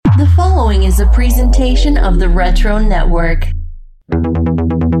The following is a presentation of the Retro Network.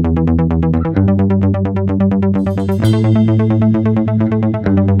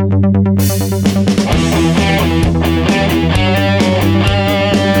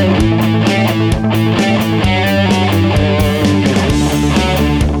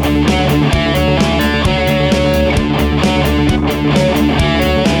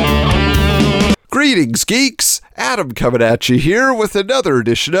 Greetings, geeks! Adam coming at you here with another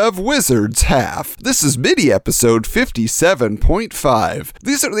edition of Wizard's Half. This is mini-episode 57.5.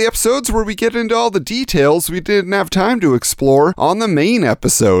 These are the episodes where we get into all the details we didn't have time to explore on the main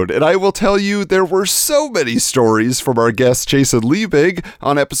episode, and I will tell you there were so many stories from our guest Jason Liebig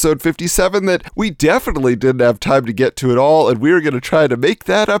on episode 57 that we definitely didn't have time to get to it all, and we're going to try to make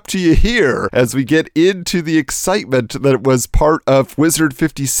that up to you here as we get into the excitement that was part of Wizard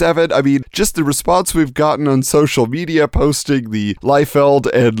 57. I mean, just the response we've gotten on social media posting the Liefeld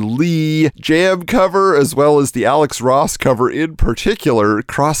and Lee Jam cover, as well as the Alex Ross cover in particular,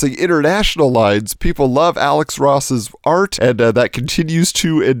 crossing international lines. People love Alex Ross's art, and that continues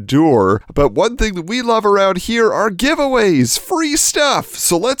to endure. But one thing that we love around here are giveaways, free stuff.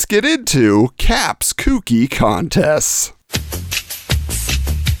 So let's get into Cap's Kooky Contests.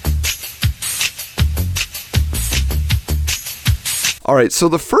 Alright, so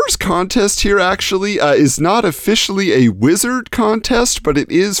the first contest here actually is not officially a Wizard contest, but it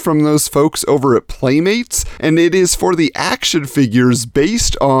is from those folks over at Playmates, and it is for the action figures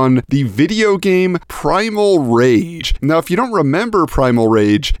based on the video game Primal Rage. Now, if you don't remember Primal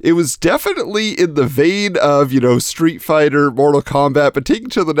Rage, it was definitely in the vein of, Street Fighter, Mortal Kombat, but taken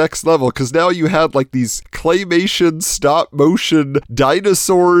to the next level, because now you had like these claymation, stop-motion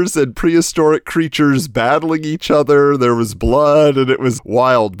dinosaurs and prehistoric creatures battling each other. There was blood, and it was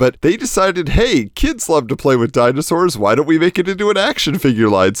wild, but they decided, hey, kids love to play with dinosaurs, why don't we make it into an action figure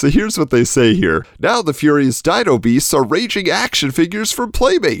line? So here's what they say here. Now the furious dino beasts are raging action figures from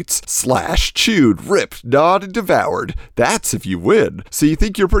Playmates. Slashed, chewed, ripped, gnawed, and devoured. That's if you win. So you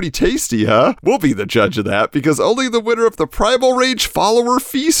think you're pretty tasty, huh? We'll be the judge of that, because only the winner of the Primal Rage Follower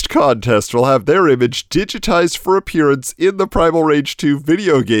Feast contest will have their image digitized for appearance in the Primal Rage 2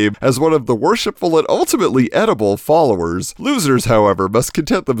 video game as one of the worshipful and ultimately edible followers. Losers, however, must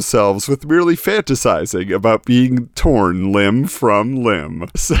content themselves with merely fantasizing about being torn limb from limb.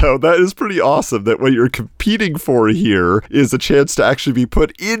 So that is pretty awesome that what you're competing for here is a chance to actually be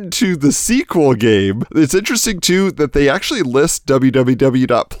put into the sequel game. It's interesting too that they actually list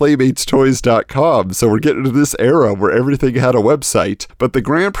www.playmatestoys.com, so we're getting to this era where everything had a website. But the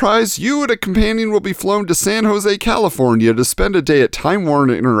grand prize, you and a companion will be flown to San Jose, California to spend a day at Time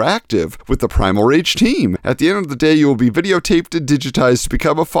Warner Interactive with the Primal Rage team. At the end of the day, you will be videotaped and digitized to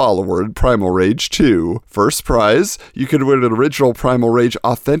become a follower in Primal Rage 2. First prize, you can win an original Primal Rage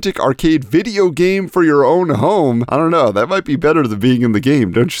authentic arcade video game for your own home. I don't know, that might be better than being in the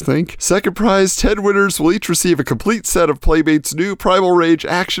game, don't you think? Second prize, 10 winners will each receive a complete set of Playmates' new Primal Rage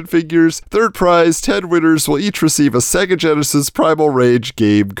action figures. Third prize, 10 winners will each receive a Sega Genesis Primal Rage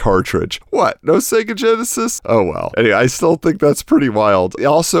game cartridge. What? No Sega Genesis? Oh well. Anyway, I still think that's pretty wild.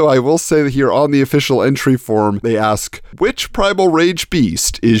 Also, I will say that here on the official entry form, they ask, which Primal Rage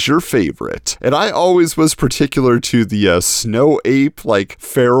beast is your favorite? And I always was particular to the snow ape, like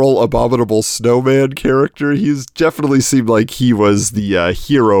feral, abominable snowman character. He's definitely seemed like he was the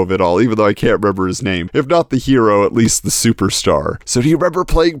hero of it all, even though I can't remember his name. If not the hero, at least the superstar. So do you remember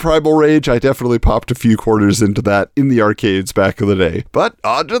playing Primal Rage? I definitely popped a few quarters into that in the arcades back in the day. But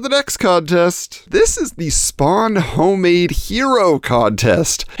on to the next contest. This is the Spawn Homemade Hero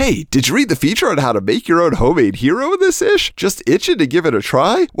contest. Hey, did you read the feature on how to make your own homemade hero in this ish? Just itching to give it a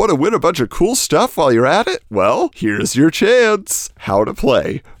try? Want to win a bunch of cool stuff while you're at it? Well, here's your chance. How to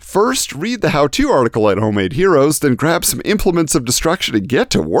play. First, read the how-to article at Homemade Heroes, then grab some implements of destruction and get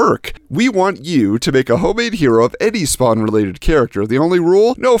to work. We want you to make a homemade hero of any Spawn-related character. The only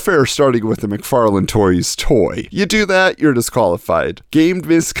rule? No fair starting with the McFarlane Toys toy. You do that, you're disqualified. Gamed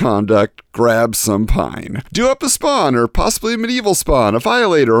misconduct, grab some pine. Do up a Spawn, or possibly a medieval Spawn, a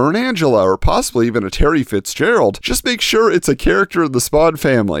Violator, or an Angela, or possibly even a Terry Fitzgerald. Just make sure it's a character in the Spawn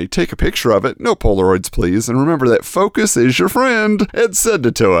family. Take a picture of it, no Polaroids please, and remember that focus is your friend, and send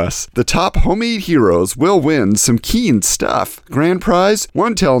it to us. The top homemade heroes will win some keen stuff. Grand prize,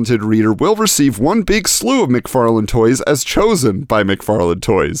 one talented reader will receive one big slew of McFarlane Toys as chosen by McFarlane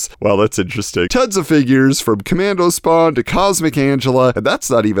Toys. Well, that's interesting. Tons of figures from Commando Spawn to Cosmic Angela, and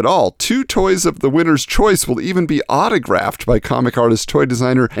that's not even all. 2 toys of the winner's choice will even be autographed by comic artist, toy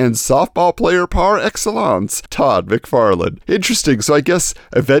designer, and softball player par excellence, Todd McFarlane. Interesting, so I guess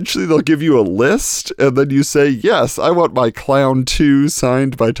eventually they'll give you a list, and then you say, yes, I want my Clown 2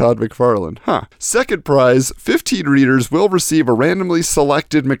 signed by by Todd McFarlane. Second prize, 15 readers will receive a randomly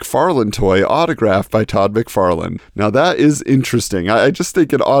selected McFarlane toy autographed by Todd McFarlane. Now that is interesting. I just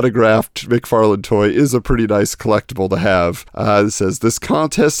think an autographed McFarlane toy is a pretty nice collectible to have. It says, this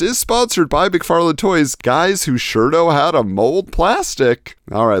contest is sponsored by McFarlane Toys, guys who sure know how to mold plastic.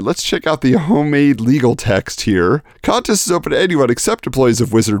 All right, let's check out the homemade legal text here. Contest is open to anyone except employees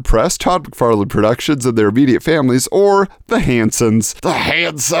of Wizard Press, Todd McFarlane Productions, and their immediate families, or the Hansons. The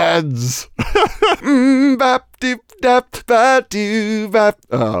Hansons!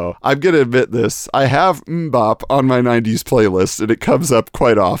 Oh, I'm going to admit this. I have Mbop on my 90s playlist, and it comes up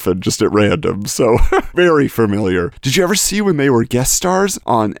quite often, just at random, so very familiar. Did you ever see when they were guest stars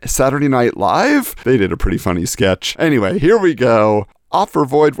on Saturday Night Live? They did a pretty funny sketch. Anyway, here we go. Offer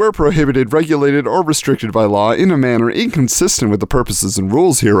void where prohibited, regulated, or restricted by law in a manner inconsistent with the purposes and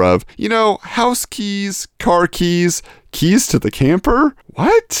rules hereof. You know, house keys, car keys, keys to the camper?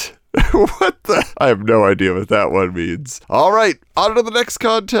 What? What the? I have no idea what that one means. All right, on to the next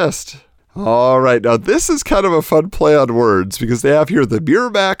contest. All right, now this is kind of a fun play on words because they have here the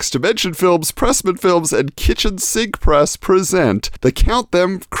Miramax, Dimension Films, Pressman Films, and Kitchen Sink Press present the Count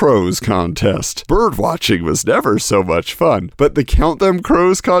Them Crows contest. Bird watching was never so much fun, but the Count Them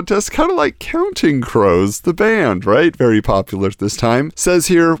Crows contest, kind of like Counting Crows, the band, right? Very popular this time. Says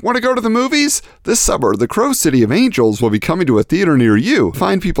here, want to go to the movies? This summer, the Crow City of Angels will be coming to a theater near you.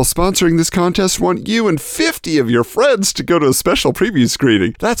 Fine people sponsoring this contest want you and 50 of your friends to go to a special preview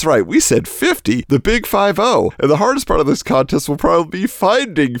screening. That's right, we said 50, the big 5-0. And the hardest part of this contest will probably be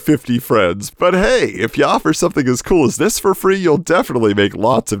finding 50 friends. But hey, if you offer something as cool as this for free, you'll definitely make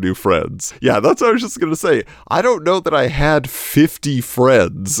lots of new friends. Yeah, that's what I was just going to say. I don't know that I had 50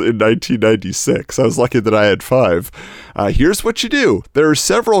 friends in 1996. I was lucky that I had 5. Here's what you do. There are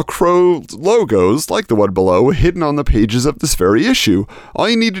several Crow logos, like the one below, hidden on the pages of this very issue. All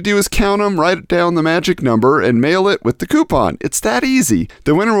you need to do is count them, write down the magic number, and mail it with the coupon. It's that easy.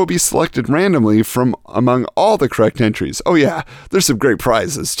 The winner will be selected randomly from among all the correct entries. Oh yeah, there's some great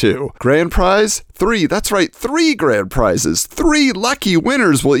prizes too. Grand prize? 3. That's right, 3 grand prizes. 3 lucky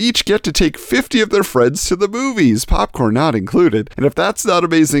winners will each get to take 50 of their friends to the movies, popcorn not included. And if that's not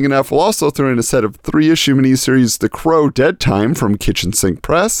amazing enough, we'll also throw in a set of 3-issue miniseries The Crow Dead Time from Kitchen Sink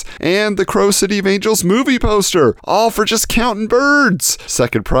Press and the Crow City of Angels movie poster, all for just counting birds.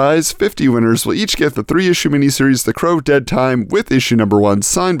 Second prize, 50 winners will each get the 3-issue miniseries The Crow Dead Time with issue number 1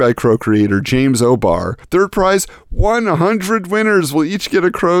 signed by Crow creator James O'Barr. Third prize, 100 winners will each get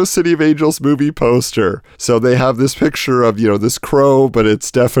a Crow City of Angels movie poster. So they have this picture of, this crow, but it's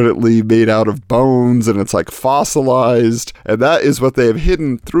definitely made out of bones and it's like fossilized. And that is what they have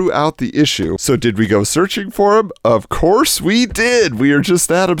hidden throughout the issue. So did we go searching for them? Of course we did. We are just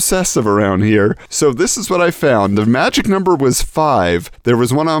that obsessive around here. So this is what I found. The magic number was 5. There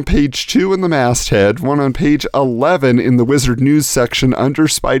was one on page 2 in the masthead, one on page 11 in the Wizard News section under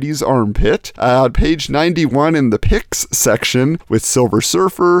Spidey's armpit, on page 91 in the Picks section with Silver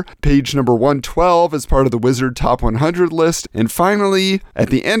Surfer, page number 112 as part of the Wizard Top 100 list, and finally,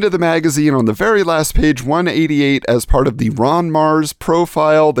 at the end of the magazine on the very last page, 188 as part of the Ron Mars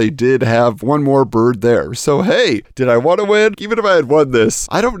profile. They did have one more bird there. So hey, did I want to win? Even if I had won this,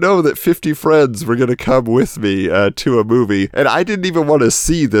 I don't know that 50 friends were going to come with me to a movie, and I didn't even want to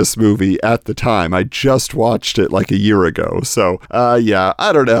see this movie at the time. I just watched it like a year ago. So yeah,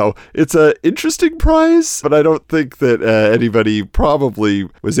 I don't know. It's an interesting prize, but I don't think that anybody probably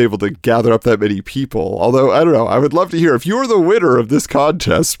was able to gather up that many people. Although, I don't know, I would love to hear if you're the winner of this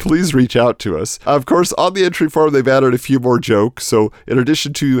contest, please reach out to us. Of course, on the entry form, they've added a few more jokes. So in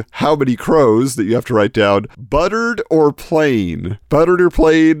addition to how many crows that you have to write down, buttered or plain? Buttered or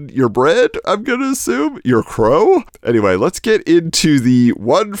plain your bread, I'm going to assume? Your crow? Anyway, let's get into the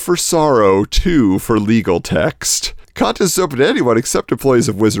 1 for sorrow, 2 for legal text. Contest is open to anyone except employees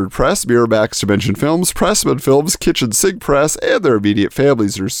of Wizard Press, Miramax, Dimension Films, Pressman Films, Kitchen Sink Press, and their immediate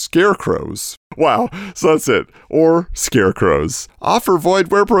families or scarecrows. Wow, so that's it. Or scarecrows. Offer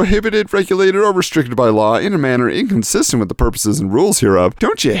void where prohibited, regulated, or restricted by law in a manner inconsistent with the purposes and rules hereof.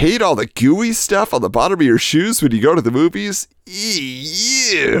 Don't you hate all the gooey stuff on the bottom of your shoes when you go to the movies?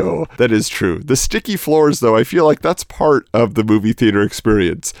 Ew. That is true. The sticky floors, though, I feel like that's part of the movie theater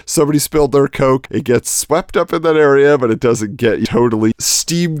experience. Somebody spilled their Coke, it gets swept up in that area, but it doesn't get totally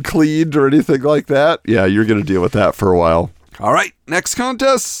steam cleaned or anything like that. Yeah, you're going to deal with that for a while. All right, next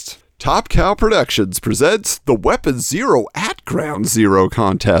contest. Top Cow Productions presents the Weapon Zero at Ground Zero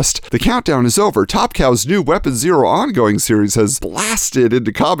contest. The countdown is over. Top Cow's new Weapon Zero ongoing series has blasted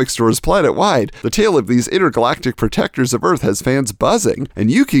into comic stores planet-wide. The tale of these intergalactic protectors of Earth has fans buzzing,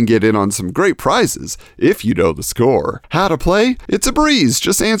 and you can get in on some great prizes if you know the score. How to play? It's a breeze.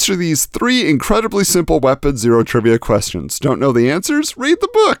 Just answer these 3 incredibly simple Weapon Zero trivia questions. Don't know the answers? Read the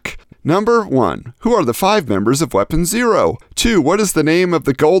book. Number 1. Who are the 5 members of Weapon Zero? 2. What is the name of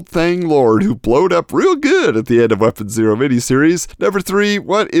the Gold Thang Lord who blowed up real good at the end of Weapon Zero miniseries? Number 3.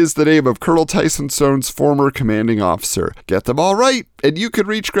 What is the name of Colonel Tyson Stone's former commanding officer? Get them all right, and you can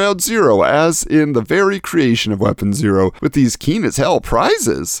reach Ground Zero, as in the very creation of Weapon Zero, with these keen-as-hell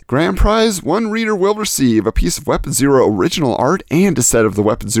prizes. Grand prize, 1 reader will receive a piece of Weapon Zero original art and a set of the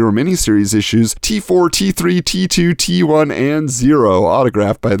Weapon Zero miniseries issues T4, T3, T2, T1, and 0,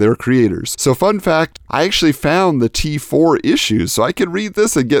 autographed by their creators. So fun fact, I actually found the T4 issues, so I can read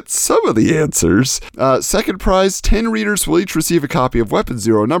this and get some of the answers. Second prize, 10 readers will each receive a copy of Weapon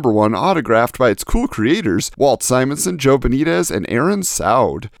Zero #1, autographed by its cool creators, Walt Simonson, Joe Benitez, and Aaron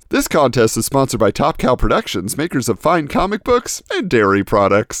Soud. This contest is sponsored by Top Cow Productions, makers of fine comic books and dairy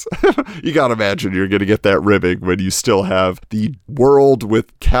products. You gotta imagine you're gonna get that ribbing when you still have the world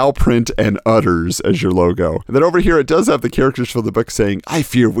with cow print and udders as your logo. And then over here it does have the characters from the book saying, "I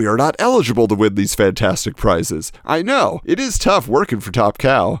fear we are not eligible to win these fantastic prizes." I know, it is tough working for Top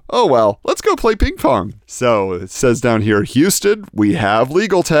Cow. Oh well, let's go play ping pong. So it says down here, Houston, we have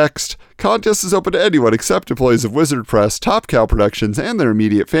legal text. Contest is open to anyone except employees of Wizard Press, Top Cow Productions, and their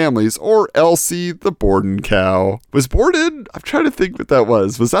immediate families, or Elsie the Borden cow. Was Borden? I'm trying to think what that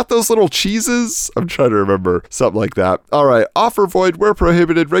was. Was that those little cheeses? I'm trying to remember. Something like that. Alright, offer void where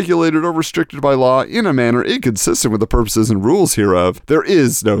prohibited, regulated, or restricted by law in a manner inconsistent with the purposes and rules hereof. There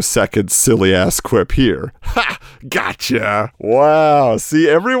is no second silly-ass quip here. Ha! Gotcha! Wow. See,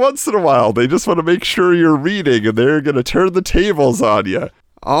 every once in a while, they just want to make sure you're reading, and they're going to turn the tables on you.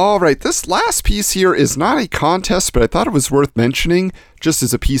 Alright, this last piece here is not a contest, but I thought it was worth mentioning just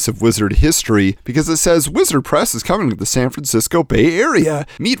as a piece of Wizard history, because it says Wizard Press is coming to the San Francisco Bay Area.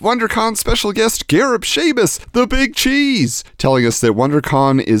 Meet WonderCon special guest Gareb Shamus, the Big Cheese, telling us that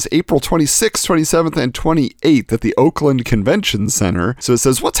WonderCon is April 26th, 27th, and 28th at the Oakland Convention Center. So it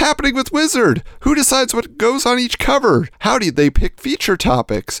says, what's happening with Wizard? Who decides what goes on each cover? How do they pick feature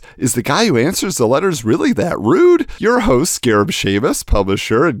topics? Is the guy who answers the letters really that rude? Your hosts, Gareb Shamus,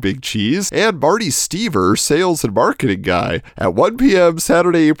 publisher and Big Cheese, and Marty Stever, sales and marketing guy. At 1 p.m.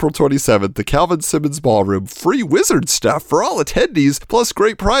 Saturday, April 27th, the Calvin Simmons Ballroom. Free Wizard stuff for all attendees, plus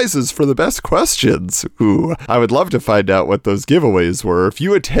great prizes for the best questions. Ooh, I would love to find out what those giveaways were. If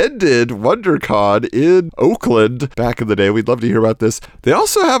you attended WonderCon in Oakland back in the day, we'd love to hear about this. They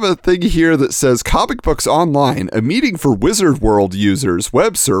also have a thing here that says Comic Books Online, a meeting for Wizard World users,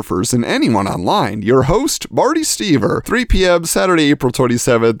 web surfers, and anyone online. Your host, Marty Stever. 3 p.m. Saturday, April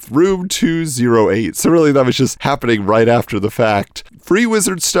 27th, room 208. So really that was just happening right after the fact. Free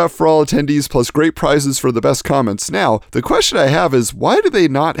Wizard stuff for all attendees, plus great prizes for the best comments. Now, the question I have is, why do they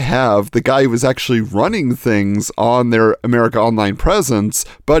not have the guy who was actually running things on their America Online presence,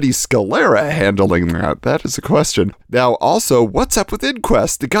 Buddy Scalera, handling that? That is a question. Now, also, what's up with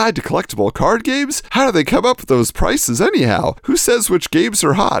Inquest, the guide to collectible card games? How do they come up with those prices anyhow? Who says which games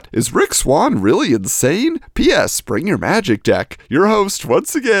are hot? Is Rick Swan really insane? P.S. Bring your magic deck. Your host,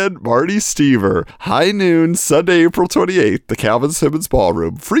 once again, Marty Stever. High noon, Sunday, April 28th, the Calvin Simmons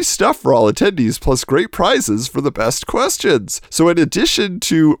Ballroom. Free stuff for all attendees, plus great prizes for the best questions. So in addition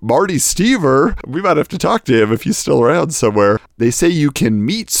to Marty Stever, we might have to talk to him if he's still around somewhere. They say you can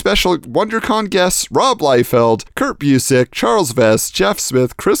meet special WonderCon guests Rob Liefeld, Kurt Busiek, Charles Vest, Jeff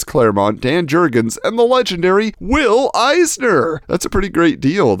Smith, Chris Claremont, Dan Jurgens, and the legendary Will Eisner. That's a pretty great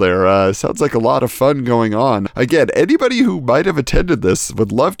deal there. Sounds like a lot of fun going on. Again, anybody who might have attended this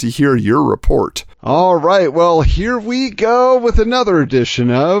would love to hear your report. All right, well, here we go with another edition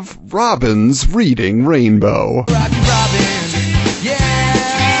of Robin's Reading Rainbow. Rocky Robin,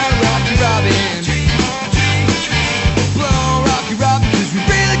 yeah, Rocky Robin. Blow Rocky Robin, 'cause we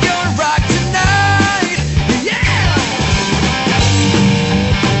really gonna rock tonight, yeah.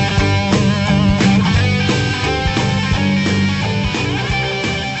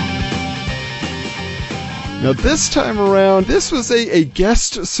 Now Now, this time around, this was a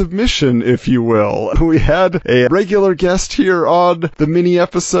guest submission, if you will. We had a regular guest here on the mini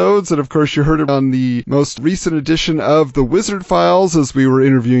episodes, and of course you heard him on the most recent edition of The Wizard Files as we were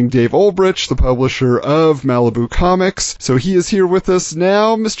interviewing Dave Olbrich, the publisher of Malibu Comics. So he is here with us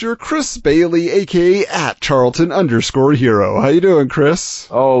now, Mr. Chris Bailey, aka @Charlton_hero. How you doing, Chris?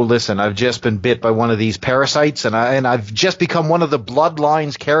 Oh, listen, I've just been bit by one of these parasites, and I've just become one of the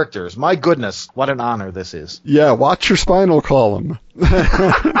Bloodlines characters. My goodness, what an honor this is. Yeah, watch your spinal column.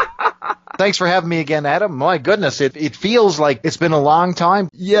 Thanks for having me again, Adam. My goodness, it feels like it's been a long time.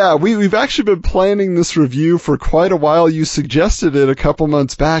 Yeah, we've actually been planning this review for quite a while. You suggested it a couple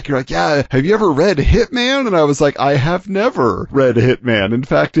months back. You're like, yeah, have you ever read Hitman? And I was like, I have never read Hitman. In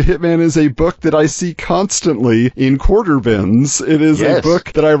fact, Hitman is a book that I see constantly in quarter bins. It is a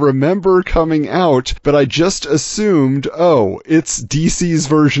book that I remember coming out, but I just assumed, oh, it's DC's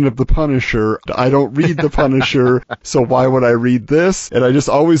version of The Punisher. I don't read The Punisher, so why would I read this? And I just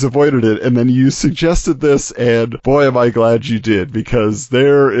always avoided it. And then you suggested this, and boy, am I glad you did, because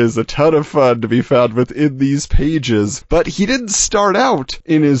there is a ton of fun to be found within these pages. But he didn't start out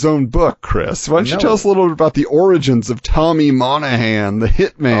in his own book, Chris. Why don't you tell us a little bit about the origins of Tommy Monahan, the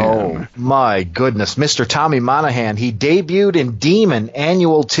Hitman? Oh, my goodness. Mr. Tommy Monahan, he debuted in Demon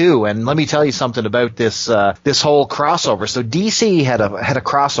Annual 2, and let me tell you something about this whole crossover. So DC had a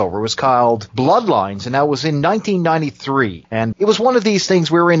crossover. It was called Bloodlines, and that was in 1993. And it was one of these things,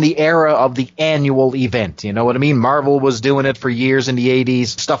 we were in the era of the annual event. You know what I mean? Marvel was doing it for years in the 80s.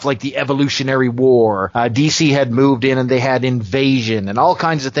 Stuff like the Evolutionary War. DC had moved in and they had Invasion and all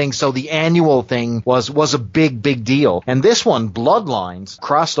kinds of things. So the annual thing was a big deal. And this one, Bloodlines,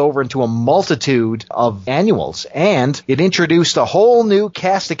 crossed over into a multitude of annuals. And it introduced a whole new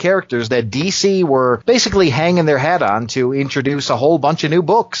cast of characters that DC were basically hanging their hat on to introduce a whole bunch of new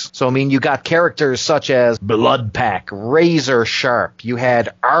books. So, I mean, you got characters such as Blood Pack, Razor Sharp. You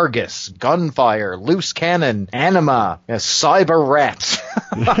had Argus, Gunfire, Loose Cannon, Anima, Cyber Rat.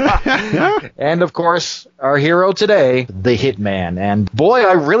 And, of course, our hero today, the Hitman. And, boy,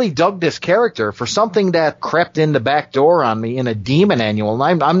 I really dug this character for something that crept in the back door on me in a Demon Annual.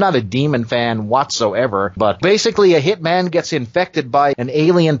 And I'm not a Demon fan whatsoever, but basically a Hitman gets infected by an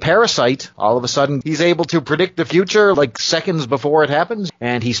alien parasite. All of a sudden, he's able to predict the future like seconds before it happens,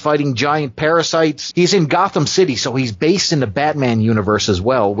 and he's fighting giant parasites. He's in Gotham City, so he's based in the Batman universe as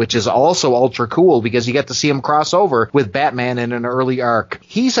well, which is also ultra cool because you get to see him cross over with Batman in an early arc.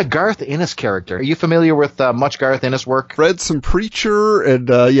 He's a Garth Ennis character. Are you familiar with much Garth Ennis work? Read some Preacher, and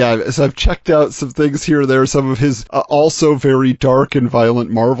so I've checked out some things here or there, some of his also very dark and violent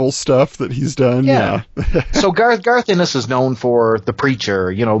Marvel stuff that he's done. Yeah. So Garth Ennis is known for The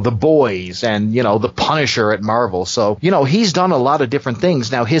Preacher, The Boys, and, The Punisher at Marvel. So, he's done a lot of different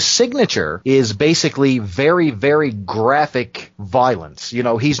things. Now, his signature is basically very, very graphic violence.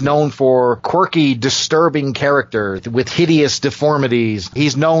 He's known for quirky, disturbing characters with hideous deformities.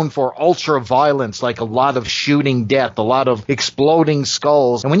 He's known for ultra violence, like a lot of shooting death, a lot of exploding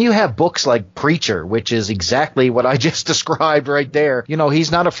skulls. And when you have books like Preacher, which is exactly what I just described right there,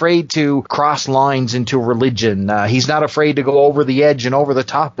 he's not afraid to cross lines into religion. He's not afraid to go over the edge and over the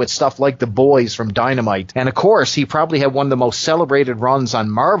top with stuff like The Boys from Dynamite. And of course, he probably had one of the most celebrated runs on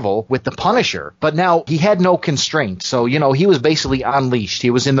Marvel with The Punisher. But now, he had no constraints. So, he was basically unleashed. He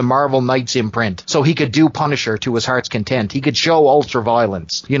was in the Marvel Knights imprint. So he could do Punisher to his heart's content. He could show ultra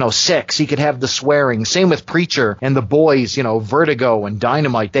violence. Sex. He could have the swearing. Same with Preacher and The Boys, Vertigo and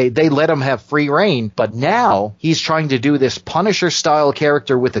Dynamite. They let him have free reign. But now, he's trying to do this Punisher-style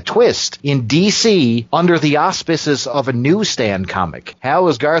character with a twist in DC under the auspices of a newsstand comic. How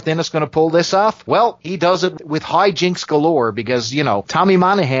is Garth Ennis going to pull this off? Well, he does it with hijinks galore because, Tommy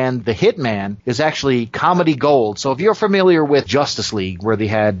Monahan, the Hitman, is actually comedy gold. So if you're familiar with Justice League, where they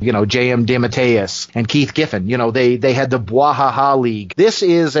had, J.M. DeMatteis and Keith Giffen, they had the Bwahaha League. This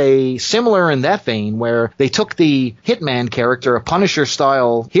is a similar in that vein where they took the Hitman character, a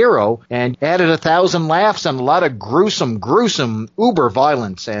Punisher-style hero, and added 1,000 laughs and a lot of gruesome uber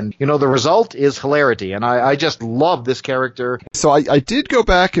violence. And, the result is hilarity. And I just love this character. So I did go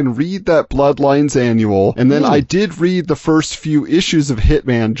back and read that Bloodlines annual, and then I did read the first few issues of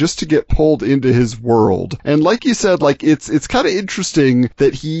Hitman just to get pulled into his world. And like you said, it's kind of interesting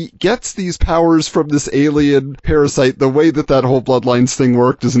that he gets these powers from this alien parasite. The way that whole Bloodlines thing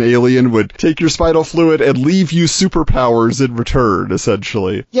worked is an alien would take your spinal fluid and leave you superpowers in return,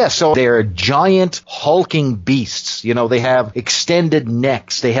 essentially. Yeah, so they're giant hulking beasts. They have extended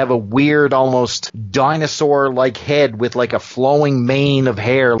necks. They have a weird, almost dinosaur-like head with like a flowing mane of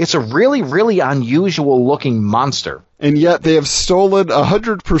hair. It's a really, really unusual looking monster. And yet they have stolen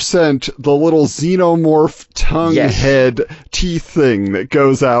 100% the little xenomorph tongue head teeth thing that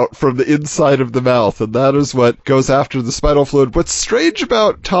goes out from the inside of the mouth, and that is what goes after the spinal fluid. What's strange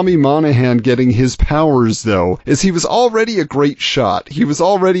about Tommy Monahan getting his powers, though, is he was already a great shot. He was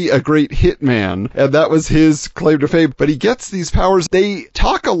already a great hitman, and that was his claim to fame. But he gets these powers. They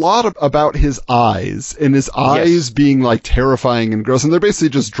talk a lot about his eyes, and his eyes being like terrifying and gross, and they're basically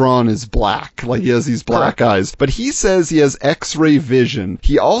just drawn as black. Like he has these black eyes. But he says he has X-ray vision.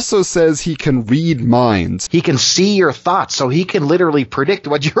 He also says he can read minds. He can see your thoughts, so he can literally predict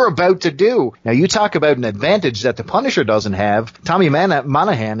what you're about to do. Now, you talk about an advantage that the Punisher doesn't have. Tommy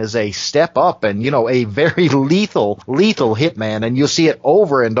Monahan is a step up and, a very lethal hitman, and you'll see it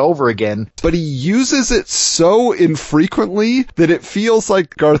over and over again. But he uses it so infrequently that it feels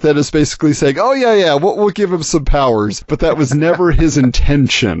like Garth Ennis basically saying, oh, yeah, we'll give him some powers. But that was never his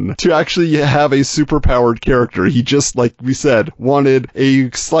intention, to actually have a superpowered character. He just, like we said, wanted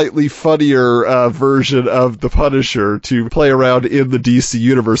a slightly funnier version of the Punisher to play around in the DC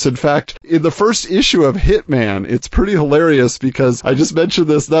universe. In fact, in the first issue of Hitman, it's pretty hilarious because I just mentioned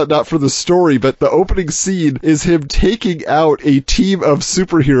this not for the story, but the opening scene is him taking out a team of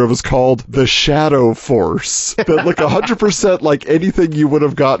superheroes called the Shadow Force that look 100% like anything you would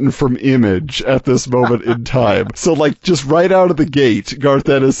have gotten from Image at this moment in time. So, like, just right out of the gate, Garth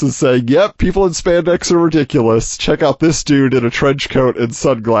Ennis is saying, yep, people in spandex are ridiculous. Check out this dude in a trench coat and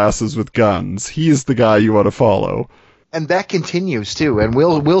sunglasses with guns. He's the guy you want to follow. And that continues too, and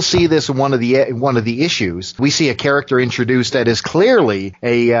we'll see this in one of the issues. We see a character introduced that is clearly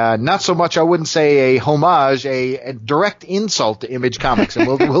a not so much, I wouldn't say a homage, a direct insult to Image Comics, and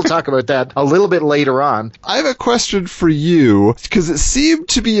we'll talk about that a little bit later on. I have a question for you, because it seemed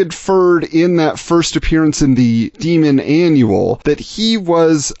to be inferred in that first appearance in the Demon Annual that he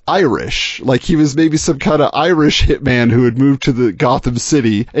was Irish, like he was maybe some kind of Irish hitman who had moved to the Gotham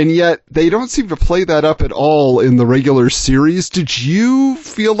City, and yet they don't seem to play that up at all in the regular series. Did you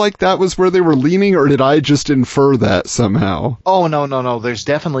feel like that was where they were leaning, or did I just infer that somehow? Oh, no. There's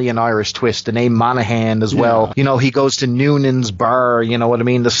definitely an Irish twist. The name Monahan as well. He goes to Noonan's bar, you know what I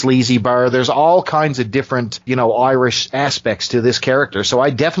mean? The sleazy bar. There's all kinds of different, Irish aspects to this character. So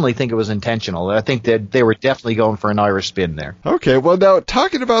I definitely think it was intentional. I think that they were definitely going for an Irish spin there. Okay, well now,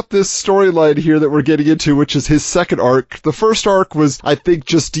 talking about this storyline here that we're getting into, which is his second arc. The first arc was, I think,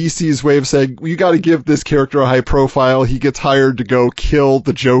 just DC's way of saying, you gotta give this character a high profile. He gets hired to go kill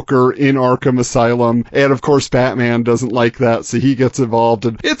the Joker in Arkham Asylum, and of course Batman doesn't like that, so he gets involved,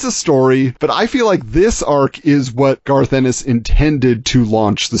 and it's a story, but I feel like this arc is what Garth Ennis intended to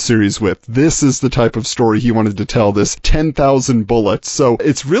launch the series with. This is the type of story he wanted to tell, this 10,000 bullets, so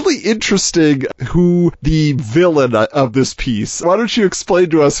it's really interesting who the villain of this piece. Why don't you explain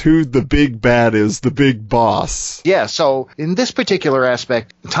to us who the big bad is, the big boss? Yeah, so in this particular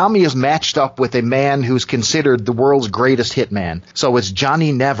aspect, Tommy is matched up with a man who's considered the world's greatest hitman. So it's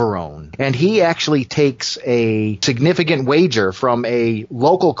Johnny Navarone. And he actually takes a significant wager from a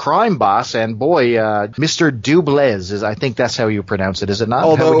local crime boss, and boy, Mr. Dublez, I think that's how you pronounce it, is it not?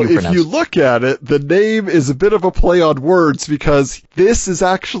 Although, if you look at it, the name is a bit of a play on words, because this is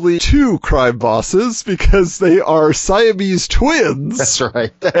actually two crime bosses, because they are Siamese twins. That's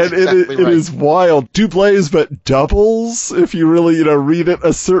right. And it is wild. Dublez, but doubles, if you really, read it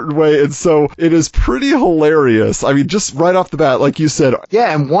a certain way. And so it is pretty hilarious. I mean, just right off the bat, like you said.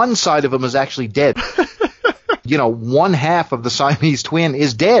 Yeah, and one side of him is actually dead. One half of the Siamese twin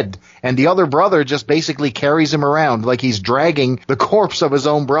is dead, and the other brother just basically carries him around like he's dragging the corpse of his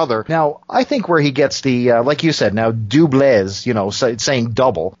own brother. Now, I think where he gets the, like you said, now Dublez, saying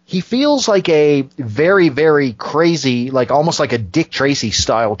double, he feels like a very, very crazy, like almost like a Dick Tracy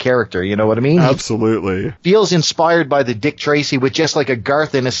style character, you know what I mean? Absolutely. He feels inspired by the Dick Tracy with just like a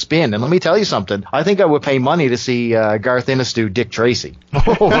Garth Ennis spin. And let me tell you something, I think I would pay money to see Garth Ennis do Dick Tracy.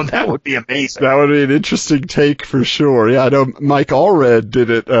 Oh, that would be amazing. That would be an interesting take for sure. Yeah, I know Mike Allred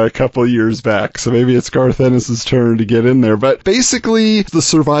did it a couple years back, so maybe it's Garth Ennis' turn to get in there. But basically, the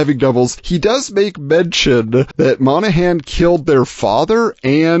surviving doubles, he does make mention that Monahan killed their father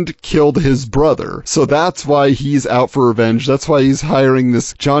and killed his brother. So that's why he's out for revenge. That's why he's hiring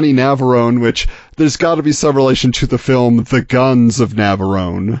this Johnny Navarone, which there's got to be some relation to the film The Guns of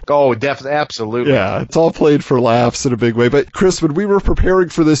Navarone. Oh, definitely, absolutely. Yeah, it's all played for laughs in a big way. But Chris, when we were preparing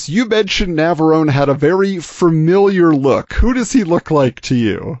for this, you mentioned Navarone had a very familiar look. Who does he look like to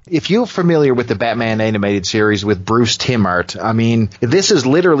you? If you're familiar with the Batman animated series with Bruce Timmart, I mean, this is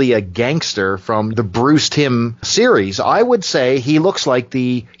literally a gangster from the Bruce Timm series. I would say he looks like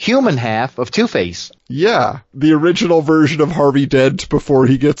the human half of Two-Face. Yeah, the original version of Harvey Dent before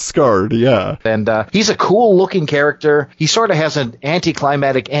he gets scarred, yeah. And he's a cool-looking character. He sort of has an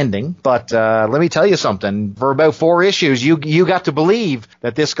anticlimactic ending, but let me tell you something. For about 4 issues, you got to believe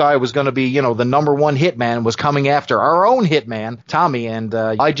that this guy was going to be, the #1 hitman, was coming after our own hitman, Tommy, and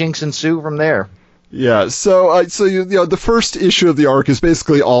hijinks ensue from there. Yeah, so the first issue of the arc is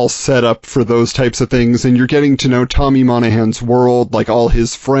basically all set up for those types of things, and you're getting to know Tommy Monahan's world, like all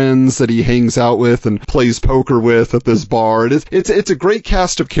his friends that he hangs out with and plays poker with at this bar. It's a great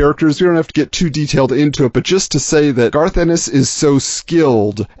cast of characters. We don't have to get too detailed into it, but just to say that Garth Ennis is so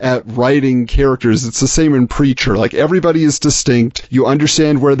skilled at writing characters. It's the same in Preacher. Like, everybody is distinct. You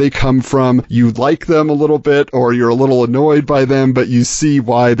understand where they come from. You like them a little bit, or you're a little annoyed by them, but you see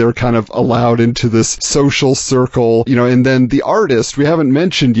why they're kind of allowed into this social circle, and then the artist we haven't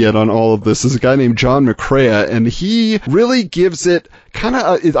mentioned yet on all of this is a guy named John McCrea, and he really gives it kind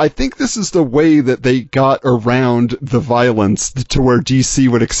of, I think this is the way that they got around the violence to where DC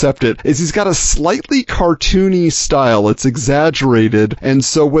would accept it, is he's got a slightly cartoony style. It's exaggerated, and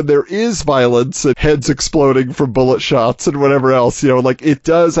so when there is violence and heads exploding from bullet shots and whatever else, it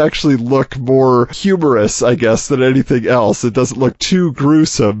does actually look more humorous, I guess, than anything else. It doesn't look too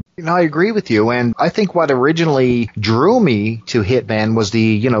gruesome. I agree with you, and I think what originally drew me to Hitman was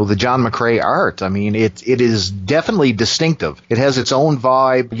the John McCrea art. I mean, it is definitely distinctive. It has its own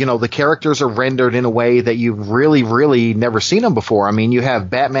vibe. The characters are rendered in a way that you've really, really never seen them before. I mean, you have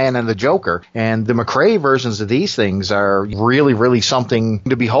Batman and the Joker, and the McCrea versions of these things are really, really something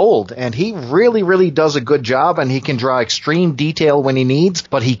to behold, and he really, really does a good job, and he can draw extreme detail when he needs,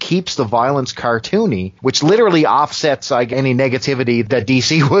 but he keeps the violence cartoony, which literally offsets any negativity that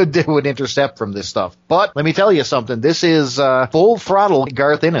DC would intercept from this stuff. But let me tell you something. This is full throttle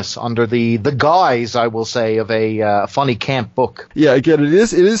Garth Ennis under the guise, I will say, of a funny camp book. Yeah, again, it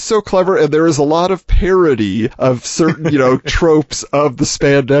is so clever, and there is a lot of parody of certain, tropes of the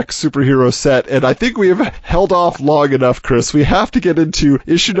spandex superhero set, and I think we have held off long enough, Chris. We have to get into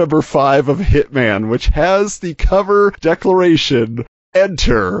issue number 5 of Hitman, which has the cover declaration,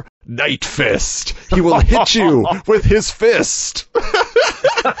 "Enter Night Fist. He will hit you with his fist."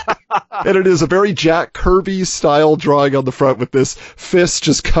 And it is a very Jack Kirby style drawing on the front with this fist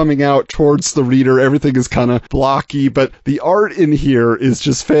just coming out towards the reader. Everything is kind of blocky, but the art in here is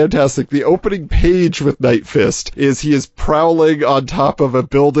just fantastic. The opening page with Night Fist is he is prowling on top of a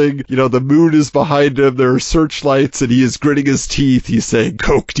building. The moon is behind him. There are searchlights, and he is gritting his teeth. He's saying,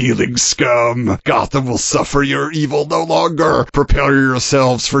 "Coke-dealing scum, Gotham will suffer your evil no longer. Prepare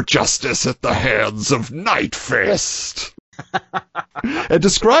yourselves for justice at the hands of Night Fist." And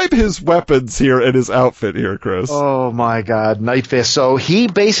describe his weapons here and his outfit here, Chris. Oh my God, Night Fist. So he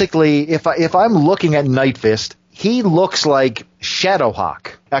basically, if I'm looking at Night Fist, he looks like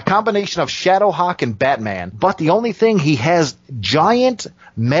Shadowhawk, a combination of Shadowhawk and Batman. But the only thing, he has giant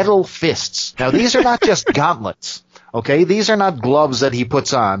metal fists. Now, these are not just gauntlets. Okay, these are not gloves that he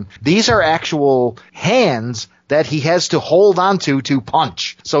puts on. These are actual hands that he has to hold onto to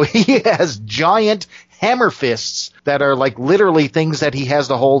punch. So he has giant hammer fists that are like literally things that he has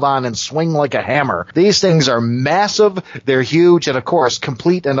to hold on and swing like a hammer. These things are massive, they're huge, and of course,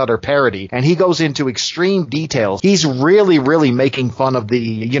 complete and utter parody. And he goes into extreme details. He's really, really making fun of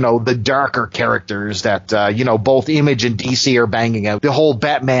the darker characters that, both Image and DC are banging out. The whole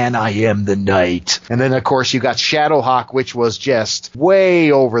Batman, I am the night. And then, of course, you got Shadowhawk, which was just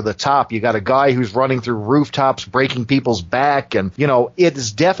way over the top. You got a guy who's running through rooftops, breaking people's back, and, it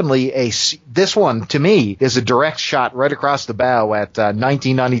is definitely this one, to me, is a direct shot right across the bow at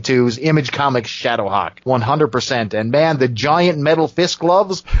 1992's Image Comics Shadowhawk, 100%. And man, the giant metal fist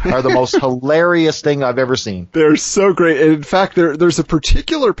gloves are the most hilarious thing I've ever seen. They're so great. And in fact, there's a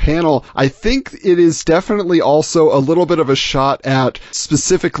particular panel, I think it is definitely also a little bit of a shot at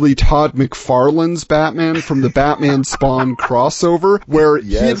specifically Todd McFarlane's Batman from the Batman Spawn crossover, where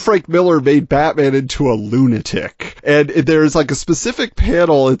he and Frank Miller made Batman into a lunatic. And there's like a specific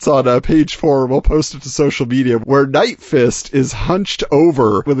panel, it's on page 4, we'll post it to social media, where Night Fist is hunched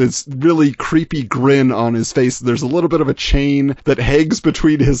over with his really creepy grin on his face. There's a little bit of a chain that hangs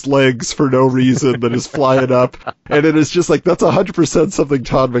between his legs for no reason that is flying up. And it is just like, that's 100% something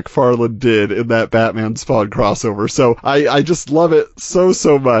Todd McFarlane did in that Batman Spawn crossover. So I just love it so,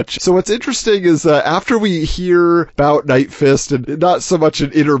 so much. So what's interesting is after we hear about Night Fist, and not so much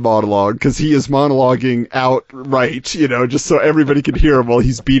an inner monologue, because he is monologuing outright, just so everybody can hear him while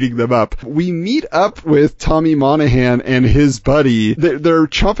he's beating them up, we meet up up with Tommy Monahan and his buddy. They're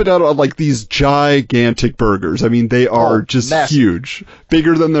chomping out on like these gigantic burgers. I mean, they are just massive. huge,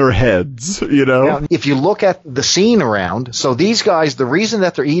 bigger than their heads, you know? Now, if you look at the scene around, so these guys, the reason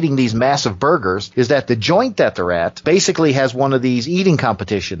that they're eating these massive burgers is that the joint that they're at basically has one of these eating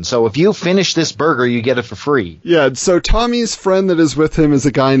competitions. So if you finish this burger, you get it for free. Yeah, so Tommy's friend that is with him is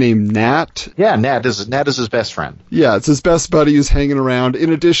a guy named Nat. Yeah, Nat is his best friend. Yeah, it's his best buddy who's hanging around,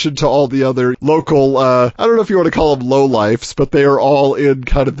 in addition to all the other local, I don't know if you want to call them lowlifes, but they are all in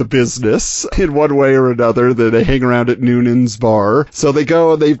kind of the business in one way or another. They hang around at Noonan's bar. So they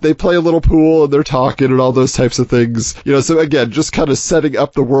go and they play a little pool and they're talking and all those types of things. You know, so again, just kind of setting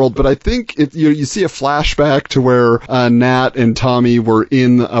up the world. But I think you see a flashback to where Nat and Tommy were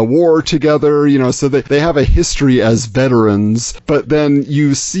in a war together, you know, so they have a history as veterans. But then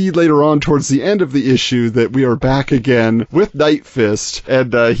you see later on towards the end of the issue that we are back again with Night Fist,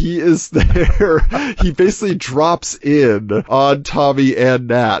 and he is there. He basically drops in on Tommy and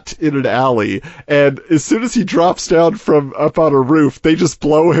Nat in an alley, and as soon as he drops down from up on a roof, they just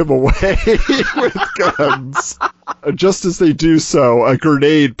blow him away with guns. Just as they do so, a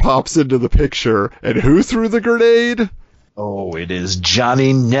grenade pops into the picture, and who threw the grenade? Oh, it is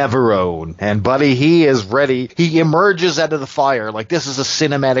Johnny Navarone. And, buddy, he is ready. He emerges out of the fire. Like, this is a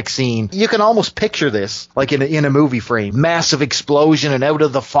cinematic scene. You can almost picture this, like in a movie frame. Massive explosion, and out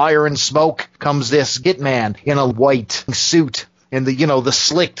of the fire and smoke comes this hitman in a white suit. And the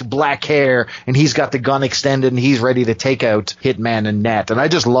slicked black hair, and he's got the gun extended, and he's ready to take out Hitman and Nat. And I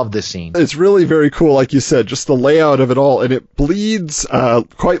just love this scene. It's really very cool, like you said, just the layout of it all, and it bleeds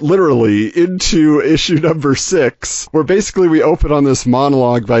quite literally into issue number 6, where basically we open on this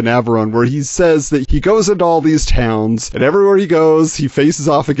monologue by Navarone, where he says that he goes into all these towns, and everywhere he goes, he faces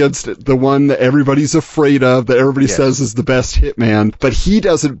off against the one that everybody's afraid of, that everybody says is the best Hitman, but he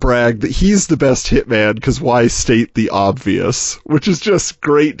doesn't brag that he's the best Hitman, because why state the obvious? Which is just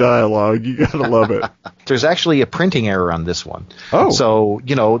great dialogue. You gotta love it. There's actually a printing error on this one. Oh. So,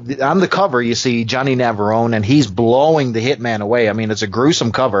 on the cover, you see Johnny Navarone, and he's blowing the Hitman away. I mean, it's a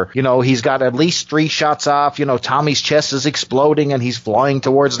gruesome cover. He's got at least 3 shots off. Tommy's chest is exploding, and he's flying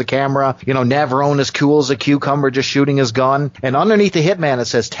towards the camera. Navarone is cool as a cucumber, just shooting his gun. And underneath the Hitman, it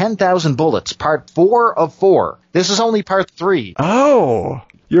says 10,000 bullets, part 4 of 4. This is only part 3. Oh.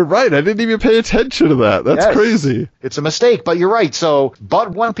 You're right. I didn't even pay attention to that. That's crazy. It's a mistake, but you're right. So,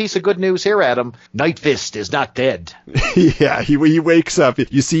 but one piece of good news here, Adam. Night Fist is not dead. Yeah, he wakes up.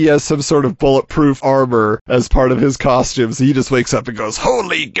 You see he has some sort of bulletproof armor as part of his costume. So he just wakes up and goes,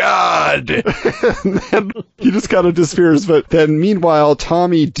 "Holy God!" And then he just kind of disappears. But then meanwhile,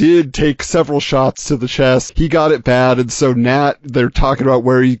 Tommy did take several shots to the chest. He got it bad. And so Nat, they're talking about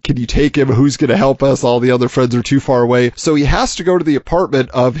can you take him? Who's going to help us? All the other friends are too far away. So he has to go to the apartment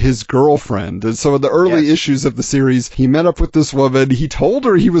of his girlfriend. And so in the early issues of the series, he met up with this woman. He told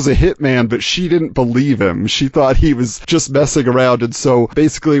her he was a hitman, but she didn't believe him. She thought he was just messing around. And so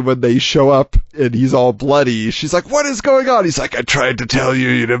basically when they show up and he's all bloody, she's like, "What is going on?" He's like, "I tried to tell you,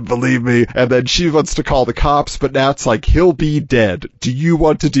 you didn't believe me." And then she wants to call the cops, but Nat's like, "He'll be dead. Do you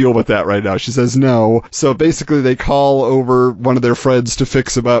want to deal with that right now?" She says no. So basically they call over one of their friends to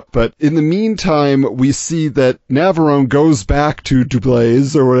fix him up. But in the meantime, we see that Navarone goes back to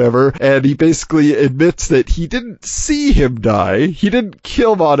Dublaze or whatever, and he basically admits that he didn't see him die. He didn't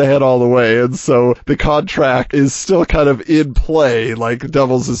kill Monahan all the way, and so the contract is still kind of in play. Like,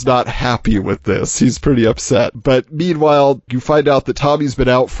 Devils is not happy with this. He's pretty upset. But meanwhile, you find out that Tommy's been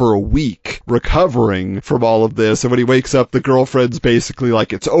out for a week recovering from all of this, and when he wakes up, the girlfriend's basically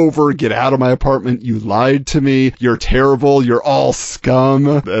like, "It's over, get out of my apartment, you lied to me, you're terrible, you're all scum,"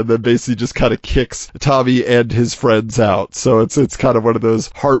 and then basically just kind of kicks Tommy and his friends out. So it's kind of one of those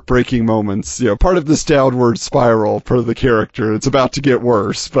heartbreaking moments, part of this downward spiral for the character. It's about to get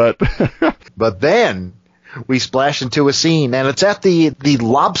worse, but but then we splash into a scene, and it's at the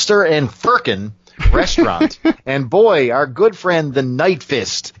Lobster and Firkin restaurant. And boy, our good friend the Night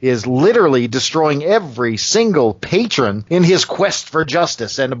Fist is literally destroying every single patron in his quest for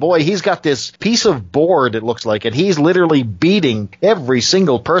justice. And boy, he's got this piece of board, it looks like, and he's literally beating every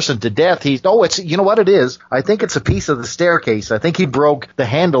single person to death. It's, you know what it is? I think it's a piece of the staircase. I think he broke the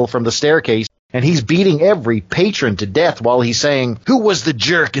handle from the staircase. And he's beating every patron to death while he's saying, "Who was the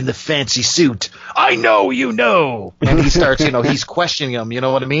jerk in the fancy suit? I know you know." And he starts, he's questioning him, you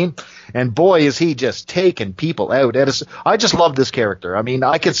know what I mean? And boy, is he just taking people out. I just love this character. I mean,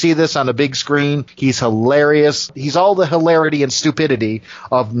 I could see this on a big screen. He's hilarious. He's all the hilarity and stupidity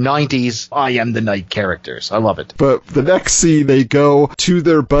of 90s I Am the Night characters. I love it. But the next scene, they go to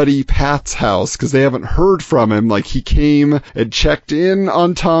their buddy Pat's house because they haven't heard from him. Like, he came and checked in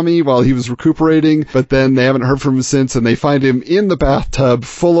on Tommy while he was recuperating recuperating, but then they haven't heard from him since, and they find him in the bathtub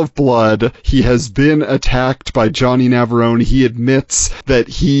full of blood. He has been attacked by Johnny Navarone. He admits that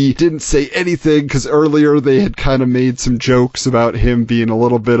he didn't say anything because earlier they had kind of made some jokes about him being a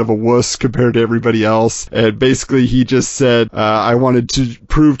little bit of a wuss compared to everybody else, and basically he just said, I wanted to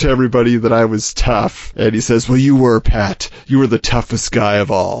prove to everybody that I was tough. And he says, well, you were, Pat. You were the toughest guy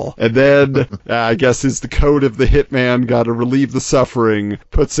of all. And then, I guess is the code of the hitman, gotta relieve the suffering,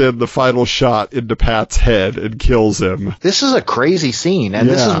 puts in the final shot into Pat's head and kills him. This is a crazy scene, and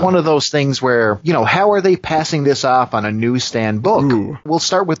this is one of those things where, how are they passing this off on a newsstand book? Ooh. We'll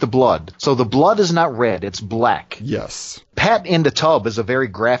start with the blood. So the blood is not red, it's black. Yes. Pat in the tub is a very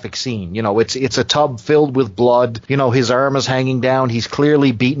graphic scene. It's a tub filled with blood. His arm is hanging down. He's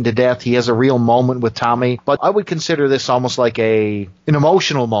clearly beaten to death. He has a real moment with Tommy. But I would consider this almost like an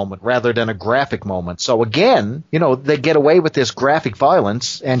emotional moment rather than a graphic moment. So again, they get away with this graphic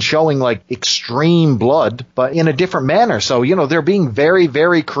violence and showing like extreme blood, but in a different manner. So, they're being very,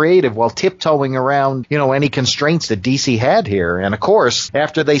 very creative while tiptoeing around, any constraints that DC had here. And of course,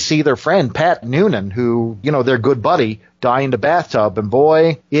 after they see their friend Pat Noonan, who, their good buddy, die in the bathtub, and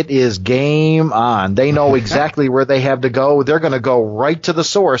boy, it is game on. They know exactly where they have to go. They're going to go right to the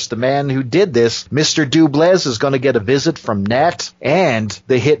source. The man who did this, Mr. Dublez, is going to get a visit from Nat and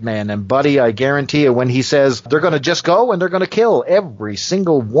the hitman. And buddy, I guarantee you, when he says they're going to just go and they're going to kill every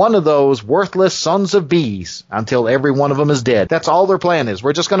single one of those worthless sons of bees until every one of them is dead. That's all their plan is.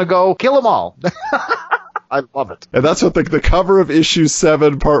 We're just going to go kill them all. I love it. And that's what the cover of issue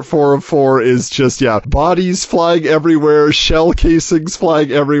 7, part 4 of 4 is just, bodies flying everywhere, shell casings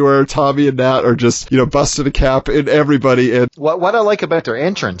flying everywhere. Tommy and Nat are just, busting a cap in everybody. And what I like about their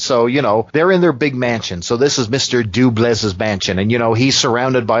entrance, so, they're in their big mansion. So this is Mr. Dublez's mansion. And, he's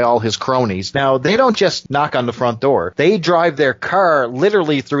surrounded by all his cronies. Now, they don't just knock on the front door. They drive their car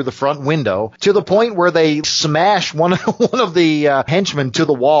literally through the front window to the point where they smash one of the henchmen to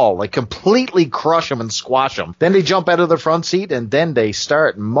the wall, like completely crush him and squash them. Then they jump out of the front seat, and then they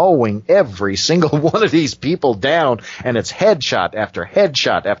start mowing every single one of these people down, and it's headshot after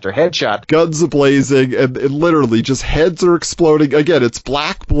headshot after headshot. Guns a-blazing, and literally just heads are exploding. Again, it's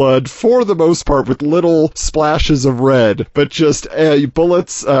black blood for the most part with little splashes of red, but just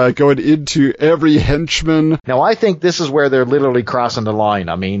bullets going into every henchman. Now, I think this is where they're literally crossing the line.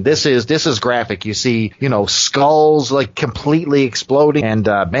 I mean, this is graphic. You see, skulls like completely exploding, and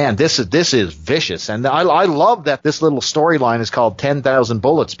man, this is vicious. And I love that this little storyline is called 10,000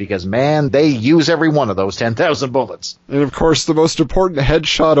 Bullets because, man, they use every one of those 10,000 bullets. And, of course, the most important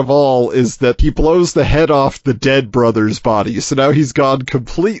headshot of all is that he blows the head off the dead brother's body. So now he's gone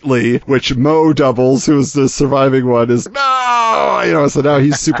completely, which Mo Doubles, who is the surviving one, is, no! So now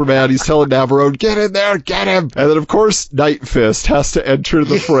he's super mad. He's telling Navarone, get in there, get him! And then, of course, Night Fist has to enter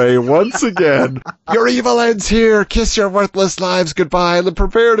the fray once again. Your evil ends here. Kiss your worthless lives goodbye and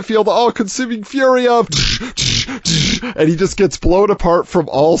prepare to feel the all-consuming fury of... And he just gets blown apart from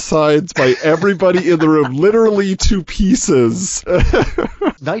all sides by everybody in the room, literally to pieces.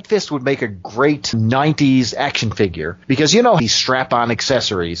 Night Fist would make a great 90s action figure because, these strap-on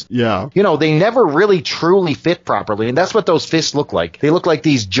accessories. Yeah. They never really truly fit properly, and that's what those fists look like. They look like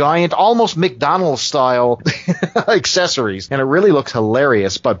these giant, almost McDonald's-style accessories, and it really looks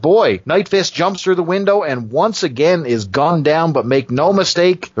hilarious. But boy, Night Fist jumps through the window and once again is gunned down, but make no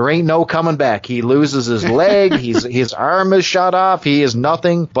mistake, there ain't no coming back. He loses his leg, his arm is shot off, he is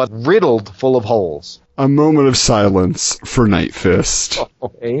nothing but riddled full of holes. A moment of silence for Night Fist.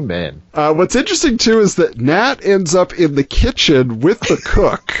 Oh, amen. What's interesting, too, is that Nat ends up in the kitchen with the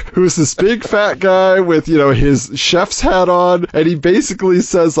cook, who's this big fat guy with, his chef's hat on, and he basically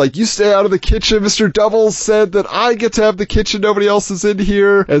says, you stay out of the kitchen. Mr. Doubles said that I get to have the kitchen. Nobody else is in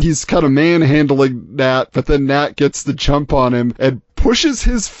here. And he's kind of manhandling Nat, but then Nat gets the jump on him and pushes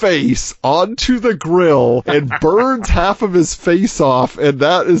his face onto the grill and burns half of his face off, and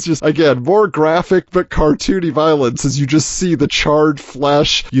that is just, again, more graphic but cartoony violence as you just see the charred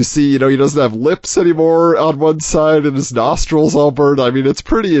flesh. You see, he doesn't have lips anymore on one side and his nostrils all burned. I mean, it's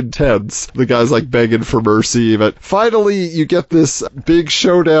pretty intense. The guy's begging for mercy, but finally you get this big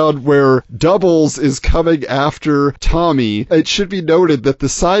showdown where Doubles is coming after Tommy. It should be noted that the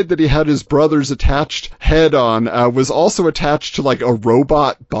side that he had his brother's attached head on was also attached to a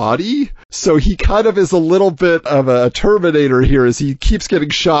robot body. So he kind of is a little bit of a Terminator here as he keeps getting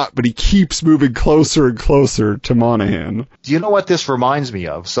shot, but he keeps moving closer and closer to Monahan. Do you know what this reminds me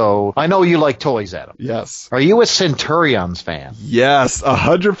of? So I know you like toys, Adam. Yes. Are you a Centurions fan? Yes,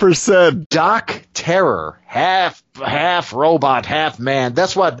 100%. Doc Terror half robot, half man.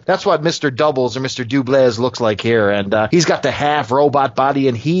 That's what Mr. Doubles or Mr. Doublez looks like here. And he's got the half robot body,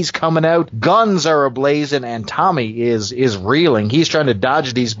 and he's coming out. Guns are ablazing, and Tommy is reeling. He's trying to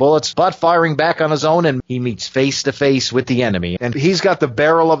dodge these bullets, but firing back on his own, and he meets face to face with the enemy. And he's got the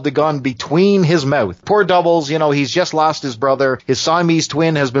barrel of the gun between his mouth. Poor Doubles, he's just lost his brother. His Siamese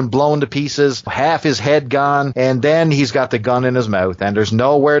twin has been blown to pieces, half his head gone, and then he's got the gun in his mouth, and there's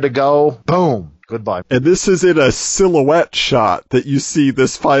nowhere to go. Boom. Goodbye. And this is in a silhouette shot that you see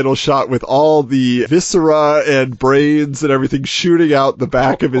this final shot with all the viscera and brains and everything shooting out the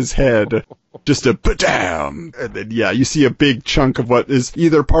back of his head. Just a ba-dam! And then, you see a big chunk of what is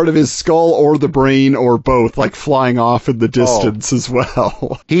either part of his skull or the brain or both, like flying off in the distance as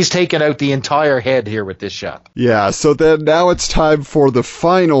well. He's taken out the entire head here with this shot. Yeah, so then now it's time for the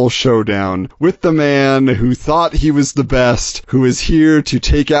final showdown with the man who thought he was the best, who is here to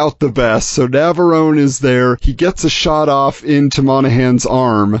take out the best. So Navarone is there. He gets a shot off into Monahan's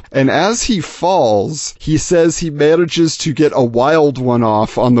arm, and as he falls, he says he manages to get a wild one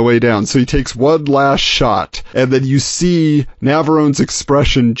off on the way down. So he takes one last shot, and then you see Navarone's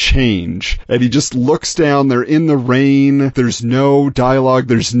expression change, and he just looks down. They're in the rain. There's no dialogue.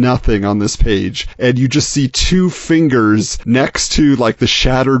 There's nothing on this page, and you just see two fingers next to like the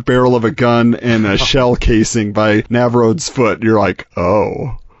shattered barrel of a gun and a shell casing by Navarone's foot. You're like,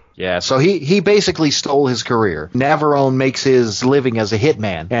 oh. Yeah, so he basically stole his career. Navarone makes his living as a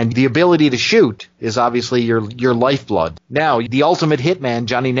hitman, and the ability to shoot is obviously your lifeblood. Now, the ultimate hitman,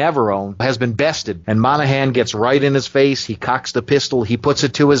 Johnny Navarone, has been bested, and Monahan gets right in his face. He cocks the pistol. He puts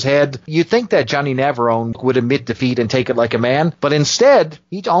it to his head. You'd think that Johnny Navarone would admit defeat and take it like a man, but instead,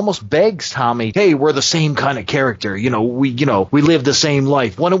 he almost begs Tommy, hey, we're the same kind of character. We live the same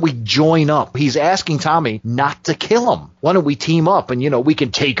life. Why don't we join up? He's asking Tommy not to kill him. Why don't we team up and, we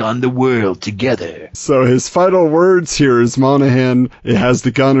can take on the world together. So his final words here is Monahan has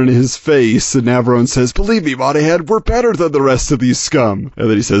the gun in his face, and Navarone says, believe me, Monahan, we're better than the rest of these scum. And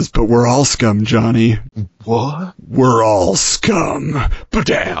then he says, but we're all scum, Johnny. What? We're all scum.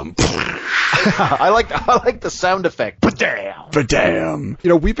 Ba-dam. I like the sound effect. Ba-dam. Ba-dam.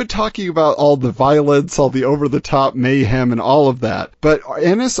 We've been talking about all the violence, all the over-the-top mayhem, and all of that, but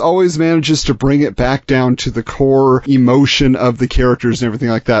Ennis always manages to bring it back down to the core emotion of the characters and everything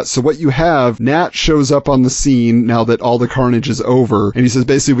like that. So what you have, Nat shows up on the scene now that all the carnage is over, and he says,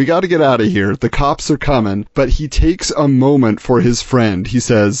 basically, we gotta get out of here. The cops are coming, but he takes a moment for his friend. He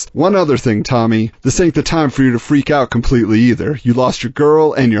says, one other thing, Tommy, this ain't the time for you to freak out completely either. You lost your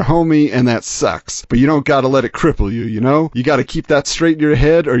girl and your homie, and that sucks. But you don't gotta let it cripple you, You gotta keep that straight in your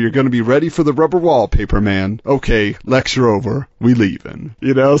head, or you're gonna be ready for the rubber wallpaper, man. Okay, lecture over. We leaving.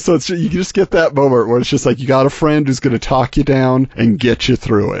 So you just get that moment where it's just like you got a friend who's gonna talk you down and get you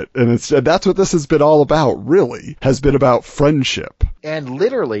through it. And that's what this has been all about, really. Has been about friendship. And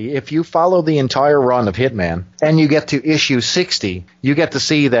literally, if you follow the entire run of Hitman, and you get to issue 60, you get to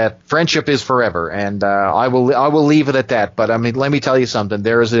see that friendship is forever. And I will leave it at that. But let me tell you something.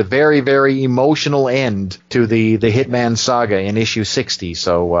 There is a very, very emotional end to the Hitman saga in issue 60.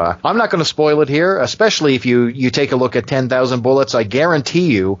 So I'm not going to spoil it here, especially if you take a look at 10,000 Bullets. I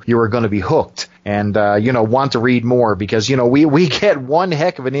guarantee you are going to be hooked. And, want to read more because, we get one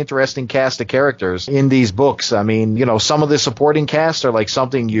heck of an interesting cast of characters in these books. Some of the supporting cast are like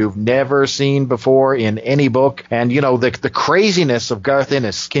something you've never seen before in any book. And, the craziness of Garth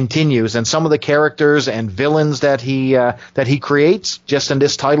Ennis continues, and some of the characters and villains that he creates just in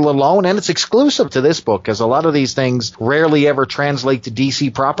this title alone. And it's exclusive to this book because a lot of these things rarely ever translate to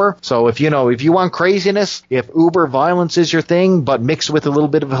DC proper. So if you want craziness, if uber violence is your thing, but mixed with a little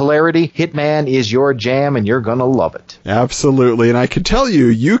bit of hilarity, Hitman is your jam, and you're gonna love it. Absolutely, and I can tell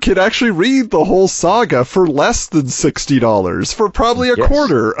you can actually read the whole saga for less than $60, for probably a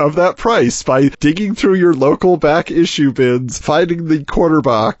quarter of that price, by digging through your local back issue bins, finding the quarter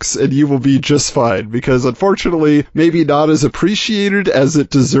box, and you will be just fine, because unfortunately, maybe not as appreciated as it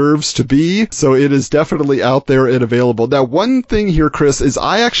deserves to be, so it is definitely out there and available. Now, one thing here, Chris, is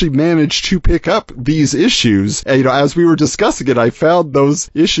I actually managed to pick up these issues, and as we were discussing it, I found those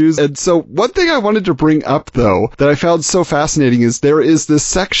issues, and so one thing I wanted to bring up, though, that I found so fascinating is there is this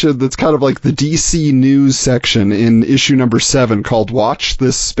section that's kind of like the DC news section in issue number 7 called Watch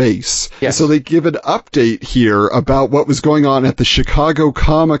This Space. Yes. So they give an update here about what was going on at the Chicago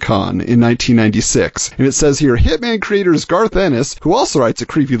Comic-Con in 1996. And it says here, Hitman creators Garth Ennis, who also writes a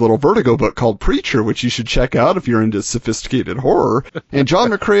creepy little Vertigo book called Preacher, which you should check out if you're into sophisticated horror, and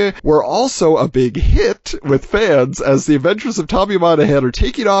John McCrea were also a big hit with fans as the adventures of Tommy Monahan are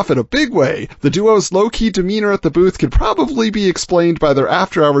taking off in a big way. The duo's low-key demeanor at the booth could probably be explained by their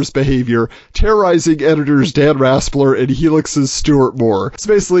after-hours behavior, terrorizing editors Dan Raspler and Helix's Stuart Moore. So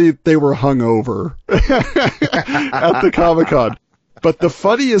basically, they were hungover at the Comic-Con. But the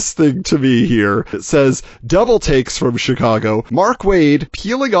funniest thing to me here, it says, double takes from Chicago. Mark Waid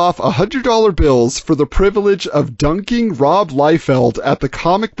peeling off $100 bills for the privilege of dunking Rob Liefeld at the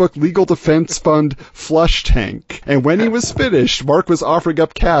Comic Book Legal Defense Fund flush tank. And when he was finished, Mark was offering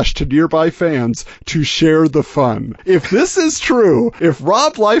up cash to nearby fans to share the fun. If this is true, if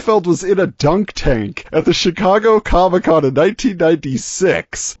Rob Liefeld was in a dunk tank at the Chicago Comic-Con in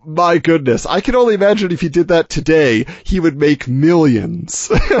 1996, my goodness, I can only imagine if he did that today, he would make millions.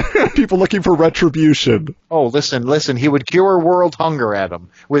 People looking for retribution. Oh, listen, he would cure world hunger, Adam,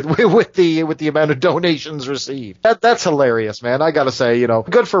 with the amount of donations received. That's hilarious, man. I gotta say,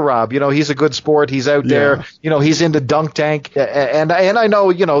 good for Rob. He's a good sport. He's out there. He's into dunk tank. And I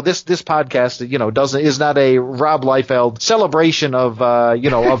know, this podcast, is not a Rob Liefeld celebration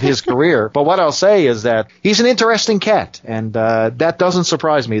of his career. But what I'll say is that he's an interesting cat. And, that doesn't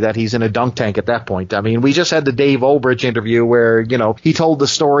surprise me that he's in a dunk tank at that point. I mean, we just had the Dave Olbrich interview where, he told the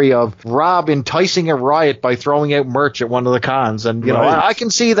story of Rob enticing a riot by throwing out merch at one of the cons. And, Right. I can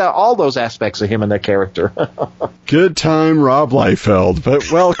see that all those aspects of him and that character. Good time, Rob Liefeld.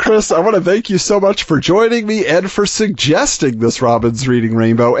 But, well, Chris, I want to thank you so much for joining me and for suggesting this Robin's Reading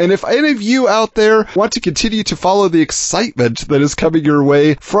Rainbow. And if any of you out there want to continue to follow the excitement that is coming your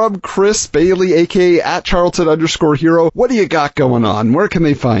way from Chris Bailey, a.k.a. @Charlton_hero, what do you got going on? Where can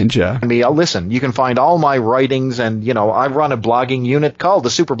they find you? Listen, you can find all my writings, and, I run a blogging unit called the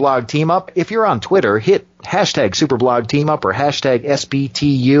Superblog Team Up. If you're on Twitter, hit hashtag Superblog Team Up or hashtag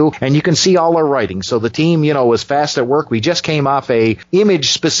SBTU, and you can see all our writing. So the team, was fast at work. We just came off a Image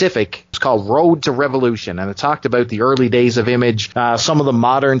specific. It's called Road to Revolution, and it talked about the early days of Image, some of the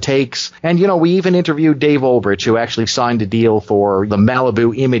modern takes, and we even interviewed Dave Olbrich, who actually signed a deal for the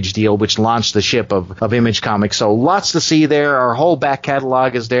Malibu Image deal, which launched the ship of Image Comics. So lots to see there. Our whole back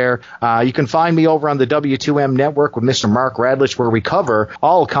catalog is there. You can find me over on the W2M network with Mr. Mark Radlich, where we cover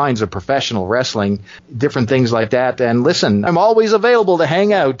all kinds of professional wrestling, different things like that. And listen, I'm always available to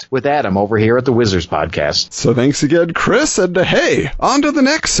hang out with Adam over here at the Wizards Podcast. So thanks again, Chris, and hey, on to the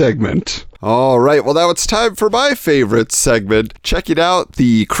next segment. All right, well, now it's time for my favorite segment, checking out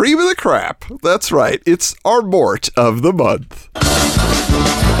the cream of the crap. That's right, it's our Mort of the Month.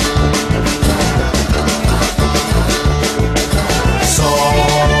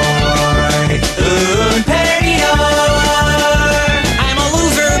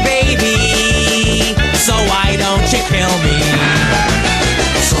 Kill me.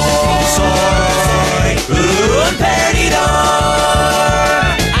 Soy un perdidor.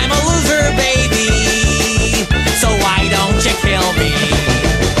 I'm a loser, baby. So why don't you kill me?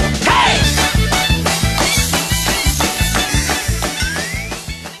 Hey!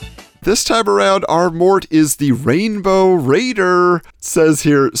 This time around, our Mort is the Rainbow Raider. It says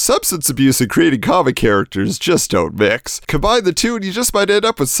here, substance abuse and creating comic characters just don't mix. Combine the two and you just might end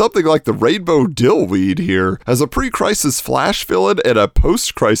up with something like the Rainbow Dillweed here. As a pre-crisis Flash villain and a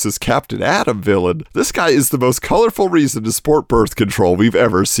post-crisis Captain Atom villain, this guy is the most colorful reason to sport birth control we've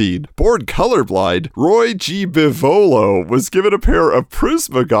ever seen. Born colorblind, Roy G. Bivolo was given a pair of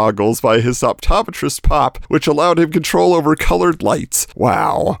Prisma goggles by his optometrist Pop, which allowed him control over colored lights.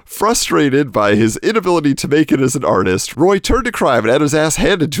 Wow. Frustrated by his inability to make it as an artist, Roy turned to crime and had his ass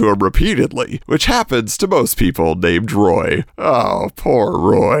handed to him repeatedly, which happens to most people named Roy. Oh, poor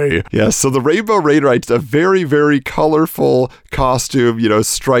Roy. Yes, so the Rainbow Raider writes a very, very colorful costume,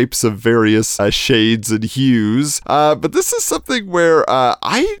 stripes of various shades and hues. But this is something where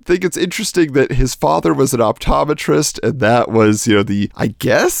I think it's interesting that his father was an optometrist, and that was,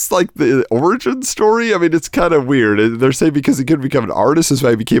 the origin story. I mean, it's kind of weird. They're saying because he couldn't become an artist, that's why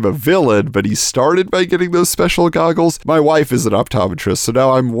he became a villain, but he started by getting those special goggles. My wife is an optometrist, so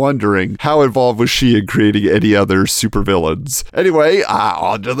now I'm wondering how involved was she in creating any other supervillains. Anyway,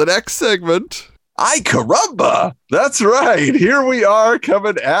 on to the next segment. Ay caramba! That's right. Here we are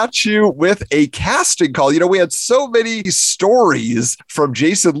coming at you with a casting call. We had so many stories from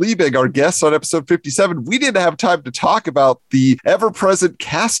Jason Liebing, our guest on episode 57. We didn't have time to talk about the ever-present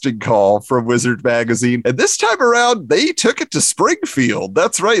casting call from Wizard Magazine. And this time around, they took it to Springfield.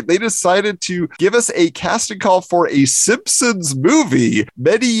 That's right. They decided to give us a casting call for a Simpsons movie.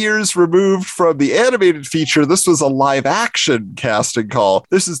 Many years removed from the animated feature, this was a live-action casting call.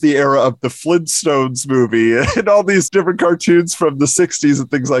 This is the era of the Flintstones movie and all these different cartoons from the 60s and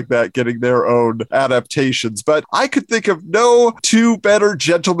things like that getting their own adaptations. But I could think of no two better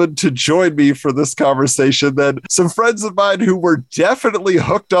gentlemen to join me for this conversation than some friends of mine who were definitely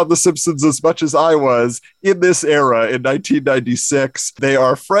hooked on The Simpsons as much as I was in this era in 1996. They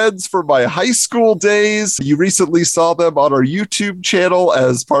are friends from my high school days. You recently saw them on our YouTube channel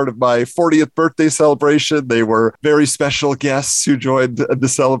as part of my 40th birthday celebration. They were very special guests who joined the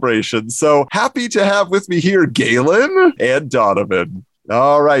celebration. So happy to have with me here Galen and Donovan.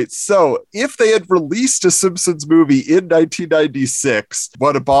 All right. So if they had released a Simpsons movie in 1996,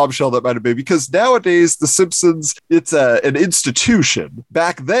 what a bombshell that might have been, because nowadays The Simpsons, it's an institution.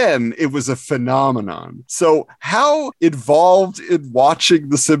 Back then, it was a phenomenon. So how involved in watching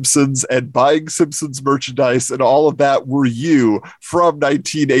The Simpsons and buying Simpsons merchandise and all of that were you from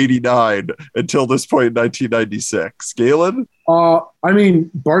 1989 until this point in 1996? Galen?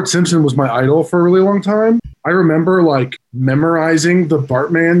 Bart Simpson was my idol for a really long time. I remember memorizing the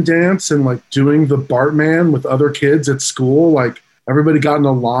Bartman dance and doing the Bartman with other kids at school. Everybody got in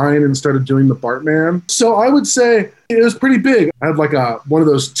a line and started doing the Bartman. So I would say it was pretty big. I had one of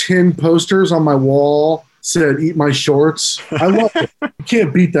those tin posters on my wall, said "Eat my shorts." I love it. You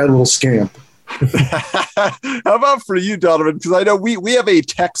can't beat that little scamp. How about for you, Donovan? Because I know we have a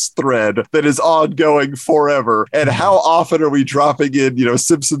text thread that is ongoing forever. And how often are we dropping in,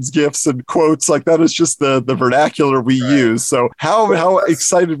 Simpsons gifs and quotes? That is just the vernacular we use. So how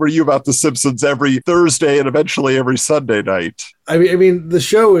excited were you about The Simpsons every Thursday and eventually every Sunday night? I mean, the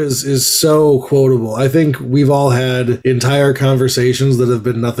show is so quotable. I think we've all had entire conversations that have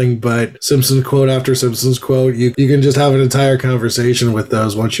been nothing but Simpsons quote after Simpsons quote. You can just have an entire conversation with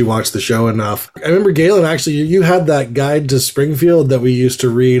those once you watch the show enough. I remember, Galen, actually, you had that guide to Springfield that we used to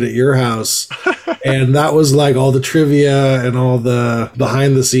read at your house. And that was all the trivia and all the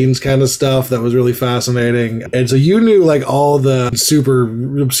behind the scenes kind of stuff that was really fascinating. And so you knew all the super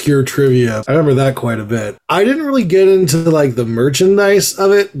obscure trivia. I remember that quite a bit. I didn't really get into the merchandise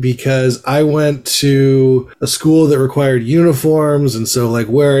of it because I went to a school that required uniforms. And so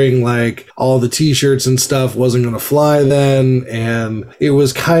wearing all the t-shirts and stuff wasn't going to fly then. And it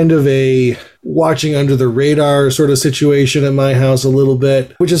was kind of a watching under the radar sort of situation at my house a little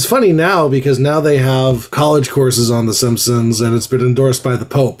bit, which is funny now because now they have college courses on The Simpsons and it's been endorsed by the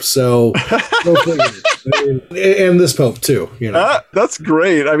Pope. So, and this Pope too, That's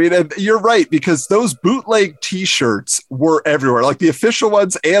great. And you're right, because those bootleg t-shirts were everywhere, the official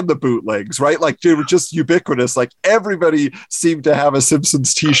ones and the bootlegs, right? They were just ubiquitous. Everybody seemed to have a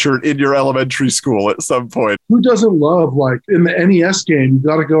Simpsons t-shirt in your elementary school at some point. Who doesn't love, in the NES game, you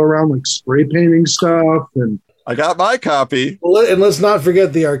got to go around spray painting stuff, and I got my copy. Well, and let's not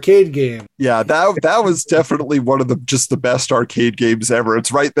forget the arcade game. Yeah, that was definitely one of the best arcade games ever.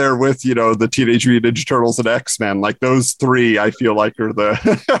 It's right there with, the Teenage Mutant Ninja Turtles and X-Men. Those three, I feel are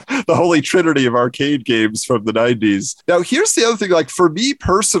the the holy trinity of arcade games from the 90s. Now, here's the other thing. For me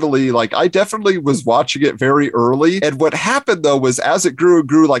personally, I definitely was watching it very early. And what happened, though, was as it grew and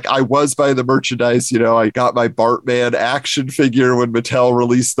grew, I was buying the merchandise. I got my Bartman action figure when Mattel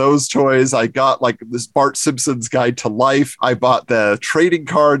released those toys. I got, this Bart Simpson's Guide to Life. I bought the trading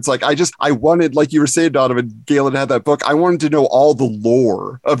cards. I wanted, like you were saying, Donovan, Galen had that book. I wanted to know all the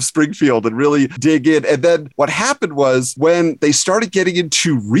lore of Springfield and really dig in. And then what happened was when they started getting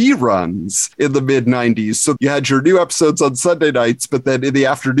into reruns in the mid 90s. So you had your new episodes on Sunday nights, but then in the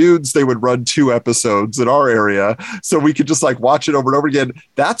afternoons, they would run 2 episodes in our area. So we could just watch it over and over again.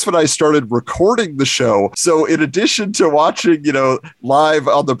 That's when I started recording the show. So in addition to watching, live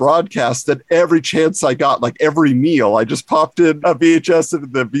on the broadcast, then every chance I got, every meal, I just popped in a VHS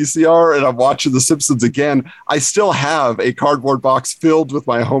and the VCR and I'm watching The Simpsons again. I still have a cardboard box filled with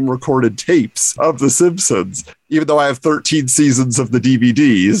my home recorded tapes of The Simpsons, even though I have 13 seasons of the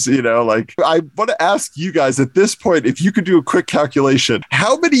DVDs. I want to ask you guys at this point, if you could do a quick calculation,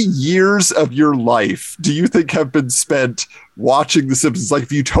 how many years of your life do you think have been spent watching The Simpsons?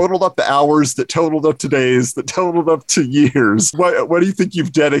 If you totaled up the hours that totaled up to days, that totaled up to years, what do you think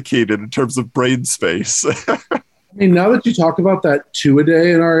you've dedicated in terms of brain space? Now that you talk about that 2 a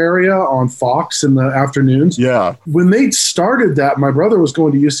day in our area on Fox in the afternoons, yeah. When they started that, my brother was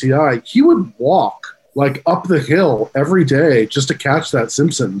going to UCI. He would walk like up the hill every day just to catch that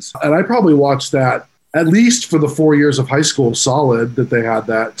Simpsons. And I probably watched that at least for the 4 years of high school solid that they had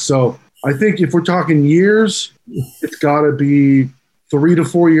that. So I think if we're talking years, it's got to be 3 to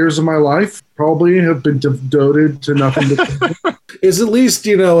 4 years of my life probably have been devoted to nothing but It's at least,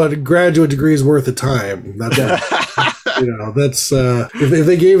 a graduate degree's worth of time. That's if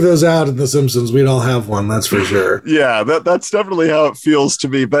they gave those out in The Simpsons, we'd all have one. That's for sure. Yeah, that's definitely how it feels to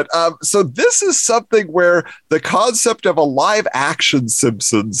me. But so this is something where the concept of a live action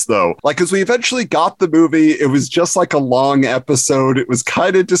Simpsons, though, like as we eventually got the movie, it was just like a long episode. It was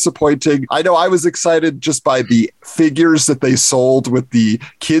kind of disappointing. I know I was excited just by the figures that they sold with the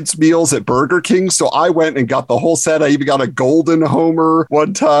kids' meals at Burger King. So I went and got the whole set. I even got a golden Homer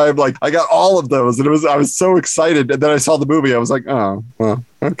one time. Like I got all of those, and I was so excited. And then I saw the movie. I was like, oh, well,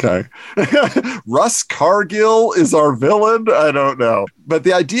 okay. Russ Cargill is our villain. I don't know. But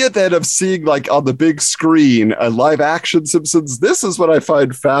the idea then of seeing like on the big screen a live action Simpsons, this is what I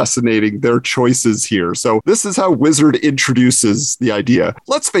find fascinating, their choices here. So this is how Wizard introduces the idea.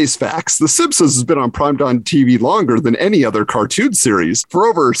 Let's face facts. The Simpsons has been on primetime TV longer than any other cartoon series for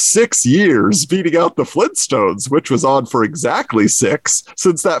over 6 years, beating out the Flintstones, which was on for exactly 6.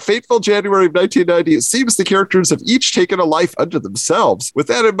 Since that fateful January of 1990, it seems the characters have each taken a life unto themselves. With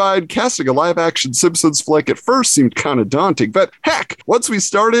that in mind, casting a live action Simpsons flick at first seemed kind of daunting, but heck, once we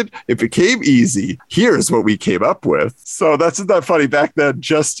started, it became easy. Here's what we came up with. So that's not that funny. Back then,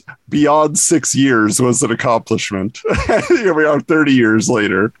 just beyond 6 years was an accomplishment. Here we are 30 years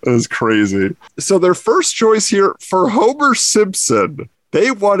later. It was crazy. So their first choice here for Homer Simpson, they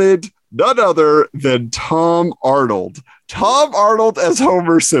wanted none other than Tom Arnold. Tom Arnold as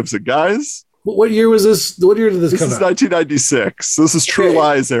Homer Simpson, guys. What year was this? What year did this come out? This is 1996. This is True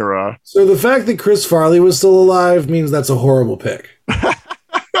Lies era. So the fact that Chris Farley was still alive means that's a horrible pick.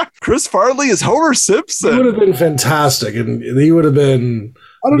 Chris Farley is Homer Simpson. He would have been fantastic, and he would have been...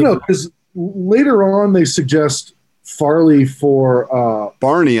 I don't know, because later on they suggest Farley for...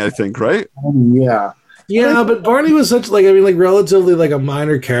 Barney, I think, right? Yeah. Yeah, but Barney was such, relatively, a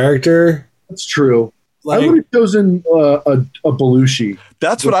minor character. That's true. I would have chosen a Belushi.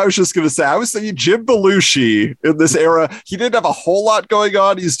 That's what I was just going to say. I was thinking Jim Belushi in this era. He didn't have a whole lot going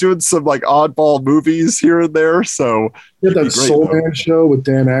on. He's doing some oddball movies here and there. So he had that Soul Man show with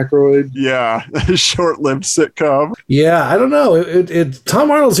Dan Aykroyd. Yeah, short-lived sitcom. Yeah, I don't know.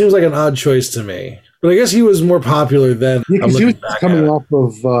 Tom Arnold seems like an odd choice to me. But I guess he was more popular then. Yeah, because he was coming off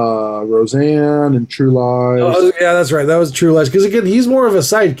of Roseanne and True Lies. Oh, yeah, that's right. That was True Lies. Because, again, he's more of a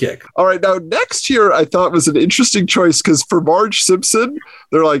sidekick. All right, now, next here I thought was an interesting choice because for Marge Simpson,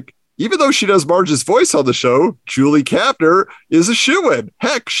 they're like, even though she does Marge's voice on the show, Julie Kavner is a shoo-in.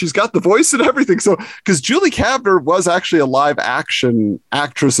 Heck, she's got the voice and everything. So, because Julie Kavner was actually a live action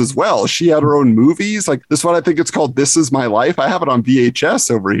actress as well. She had her own movies. Like this one, I think it's called This Is My Life. I have it on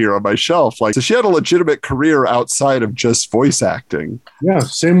VHS over here on my shelf. So she had a legitimate career outside of just voice acting. Yeah,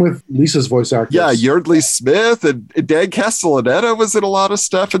 same with Lisa's voice actress. Yeah, Yardley Smith and Dan Castellaneta was in a lot of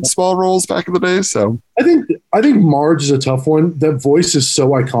stuff in small roles back in the day. So I think Marge is a tough one. That voice is so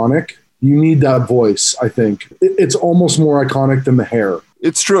iconic. You need that voice, I think. It's almost more iconic than the hair.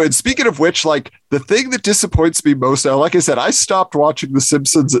 It's true. And speaking of which, the thing that disappoints me most now, like I said, I stopped watching The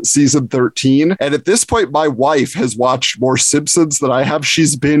Simpsons at season 13. And at this point, my wife has watched more Simpsons than I have.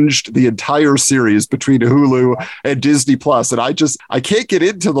 She's binged the entire series between Hulu and Disney Plus. And I can't get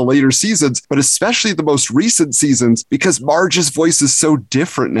into the later seasons, but especially the most recent seasons, because Marge's voice is so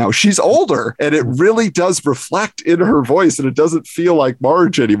different now. She's older and it really does reflect in her voice and it doesn't feel like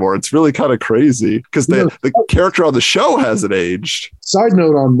Marge anymore. It's really kind of crazy because the character on the show hasn't aged. Side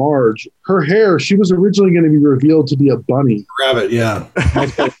note on Marge, her hair, she was originally going to be revealed to be a bunny. Rabbit, yeah.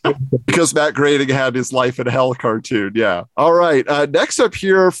 Because Matt Groening had his Life in Hell cartoon, yeah. All right, next up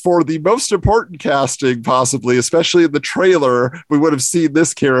here for the most important casting, possibly, especially in the trailer, we would have seen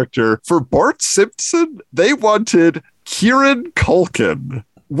this character. For Bart Simpson, they wanted Kieran Culkin.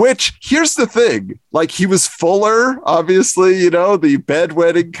 Which, here's the thing, he was Fuller, obviously, the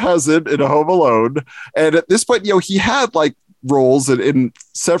bedwetting cousin in Home Alone. And at this point, he had, roles in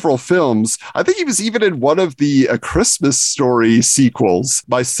several films. I think he was even in one of the A Christmas Story sequels,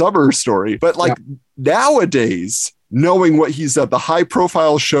 My Summer Story. But nowadays, knowing what he's at the high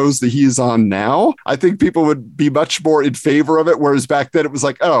profile shows that he's on now, I think people would be much more in favor of it. Whereas back then it was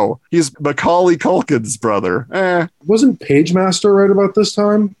he's Macaulay Culkin's brother. Wasn't Pagemaster right about this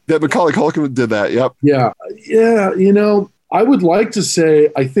time? That Macaulay Culkin did that. Yep. Yeah. I would like to say,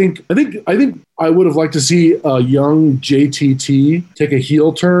 I think I would have liked to see a young JTT take a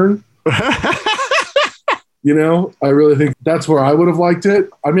heel turn. You know, I really think that's where I would have liked it.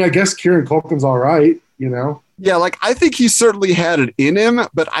 I mean, I guess Kieran Culkin's all right, you know. Yeah, like I think he certainly had it in him,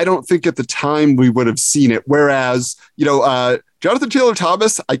 but I don't think at the time we would have seen it. Whereas, Jonathan Taylor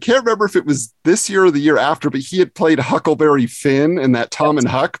Thomas, I can't remember if it was this year or the year after, but he had played Huckleberry Finn in that Tom and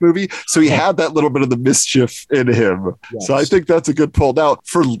Huck movie. So he had that little bit of the mischief in him. Yes. So I think that's a good pull. Now,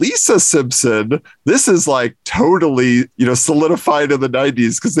 for Lisa Simpson, this is like totally, solidified in the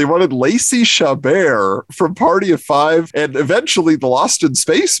 90s because they wanted Lacey Chabert from Party of Five and eventually the Lost in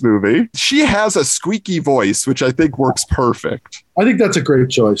Space movie. She has a squeaky voice, which I think works perfect. I think that's a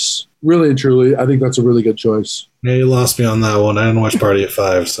great choice. Really and truly, I think that's a really good choice. Yeah, you lost me on that one. I didn't watch Party of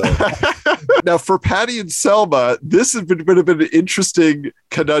Five, so. Now, for Patty and Selma, this has been an interesting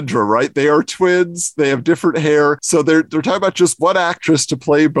conundrum, right? They are twins. They have different hair. So they're talking about just one actress to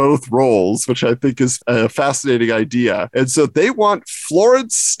play both roles, which I think is a fascinating idea. And so they want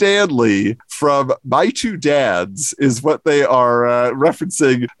Florence Stanley from My Two Dads is what they are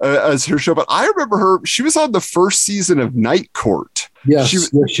referencing as her show. But I remember her. She was on the first season of Night Court. Yes,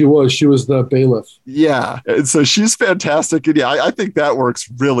 she was. She was the bailiff. Yeah. And so she's fantastic. And yeah, I think that works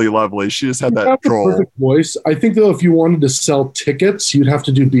really lovely. She just had that droll. Perfect voice. I think, though, if you wanted to sell tickets, you'd have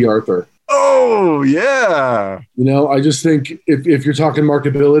to do B. Arthur. Oh, yeah. I just think if you're talking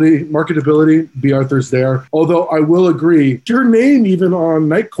marketability, B. Arthur's there. Although I will agree, her name even on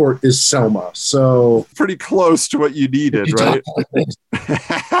Night Court is Selma. So pretty close to what you needed, right?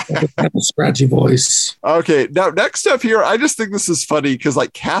 Scratchy voice. Okay. Now, next up here, I just think this is funny because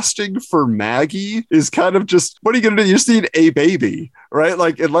like casting for Maggie is kind of just, what are you going to do? You just need a baby, right?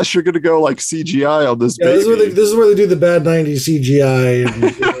 Like, unless you're going to go like CGI on this baby. This is where they do the bad 90s CGI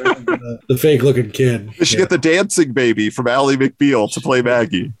and the fake looking kid. They should get the dancing baby from Ally McBeal to play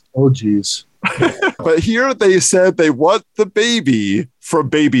Maggie. Oh, geez. But here they said they want the baby from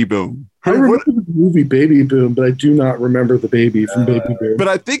Baby Boom. I remember the movie Baby Boom, but I do not remember the baby from Baby Boom. But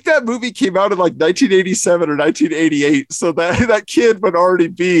I think that movie came out in like 1987 or 1988, so that kid would already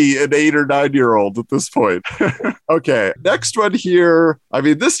be an 8 or 9 year old at this point. Okay, next one here. I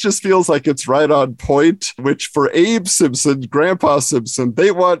mean, this just feels like it's right on point, which for Abe Simpson, Grandpa Simpson,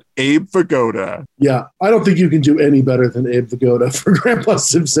 they want Abe Vigoda. Yeah, I don't think you can do any better than Abe Vigoda for Grandpa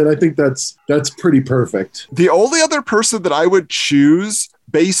Simpson. I think that's pretty perfect. The only other person that I would choose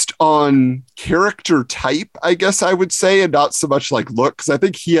based on character type, I guess I would say, and not so much like look, because I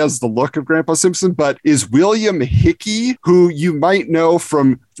think he has the look of Grandpa Simpson, but is William Hickey, who you might know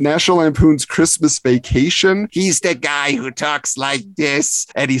from National Lampoon's Christmas Vacation. He's the guy who talks like this,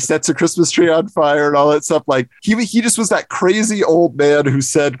 and he sets a Christmas tree on fire and all that stuff. Like he just was that crazy old man who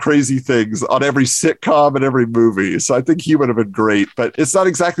said crazy things on every sitcom and every movie. So I think he would have been great, but it's not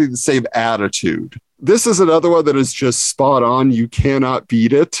exactly the same attitude. This is another one that is just spot on. You cannot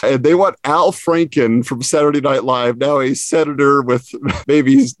beat it. And they want Al Franken from Saturday Night Live, now a senator with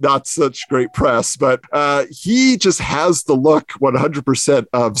maybe not such great press, but he just has the look 100%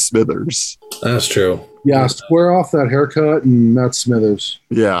 of Smithers. That's true. Yeah, square off that haircut and Matt Smithers.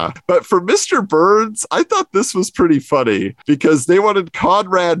 Yeah. But for Mr. Burns, I thought this was pretty funny because they wanted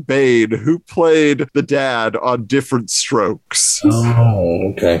Conrad Bain, who played the dad on Different Strokes.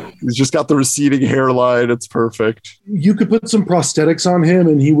 Oh, okay. He's just got the receding hairline. It's perfect. You could put some prosthetics on him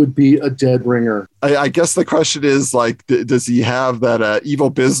and he would be a dead ringer. I guess the question is, like, does he have that evil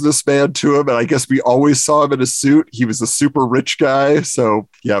businessman to him? And I guess we always saw him in a suit. He was a super rich guy. So,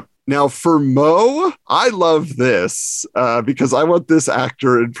 yep. Now, for Mo, I love this because I want this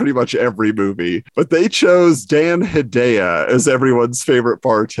actor in pretty much every movie. But they chose Dan Hedaya as everyone's favorite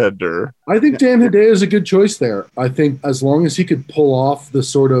bartender. I think Dan Hedaya is a good choice there. I think as long as he could pull off the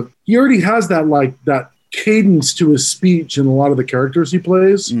sort of... He already has that cadence to his speech in a lot of the characters he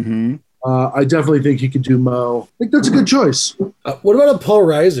plays. Mm-hmm. I definitely think he could do Mo. I think that's a good choice. What about a Paul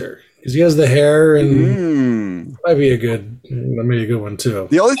Reiser? Because he has the hair and might be a good one too.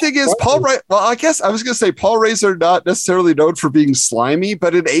 The only thing is I guess I was going to say Paul Reiser not necessarily known for being slimy,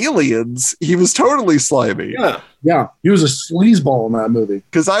 but in Aliens, he was totally slimy. Yeah, he was a sleazeball in that movie.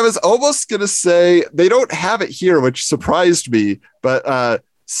 Because I was almost going to say, they don't have it here, which surprised me, but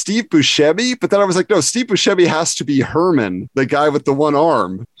Steve Buscemi, but then I was like, no, Steve Buscemi has to be Herman, the guy with the one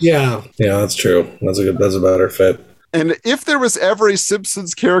arm. Yeah, that's true. That's a better fit. And if there was ever a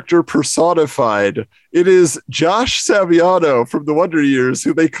Simpsons character personified, it is Josh Saviano from The Wonder Years,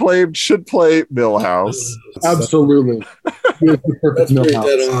 who they claimed should play Milhouse. Absolutely. That's pretty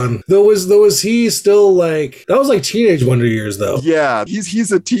dead on. Though was he still like, that was like teenage Wonder Years though. Yeah,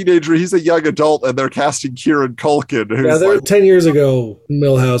 he's a teenager, he's a young adult, and they're casting Kieran Culkin. Who's 10 years ago,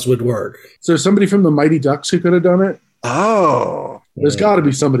 Milhouse would work. So somebody from the Mighty Ducks who could have done it? Oh, There's got to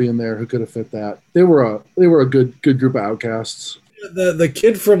be somebody in there who could have fit that. They were a good group of outcasts. The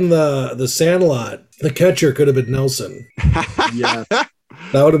kid from the Sandlot, the catcher, could have been Nelson. Yeah.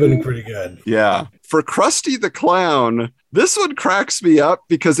 That would have been pretty good. Yeah. For Krusty the Clown, this one cracks me up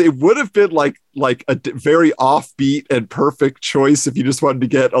because it would have been like a very offbeat and perfect choice if you just wanted to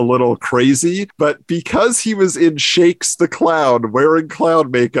get a little crazy. But because he was in Shakes the Clown wearing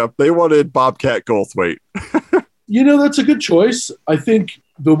clown makeup, they wanted Bobcat Goldthwait. That's a good choice. I think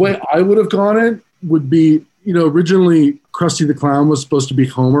the way I would have gone it would be, originally Krusty the Clown was supposed to be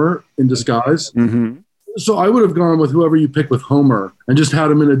Homer in disguise. Mm-hmm. So I would have gone with whoever you pick with Homer and just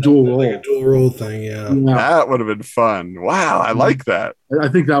had him in a dual role. Like a dual role thing, yeah. That would have been fun. Wow, I like that. I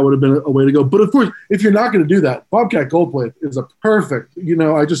think that would have been a way to go. But of course, if you're not going to do that, Bobcat Goldthwait is a perfect,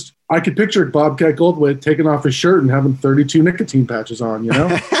 I could picture Bobcat Goldthwait taking off his shirt and having 32 nicotine patches on,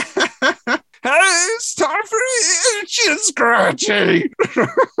 Hey, it's time for itchy and scratchy.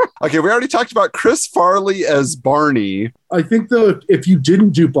 Okay, we already talked about Chris Farley as Barney. I think, though, if you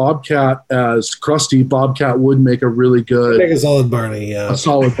didn't do Bobcat as Krusty, Bobcat would make a really good... Make a solid Barney, yeah. A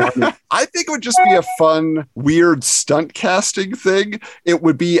solid Barney. I think it would just be a fun, weird stunt casting thing. It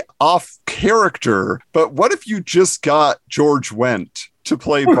would be off character. But what if you just got George Wendt to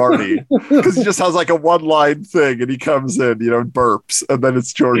play Barney? Because he just has like a one-line thing and he comes in, burps, and then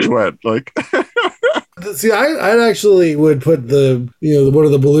it's George Wendt. Like... See, I actually would put one of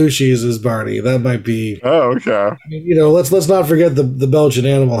the Belushis as Barney. That might be. Oh, okay. Let's not forget the Belgian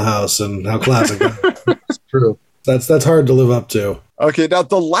Animal House and how classic. It's true. That's hard to live up to. Okay, now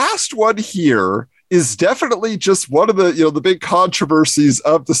the last one here is definitely just one of the big controversies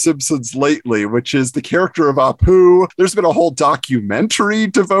of The Simpsons lately, which is the character of Apu. There's been a whole documentary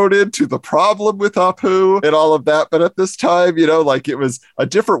devoted to the problem with Apu and all of that. But at this time, it was a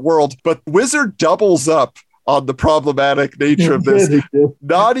different world. But Wizard doubles up on the problematic nature of this,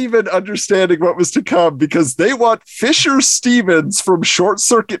 not even understanding what was to come, because they want Fisher Stevens from Short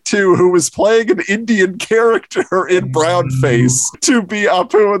Circuit 2, who was playing an Indian character in brownface, to be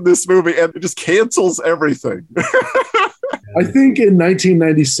Apu in this movie, and it just cancels everything. I think in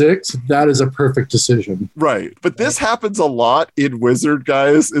 1996, that is a perfect decision. Right. But this happens a lot in Wizard,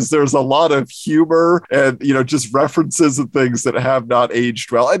 guys, is there's a lot of humor and, just references and things that have not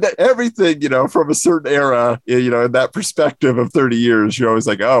aged well. And everything, from a certain era, in that perspective of 30 years, you're always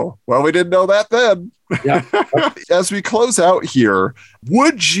like, oh, well, we didn't know that then. Yeah. As we close out here,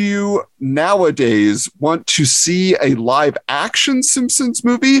 would you nowadays want to see a live action Simpsons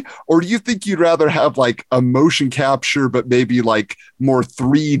movie, or do you think you'd rather have like a motion capture, but maybe like more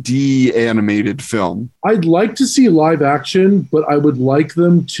 3D animated film? I'd like to see live action, but I would like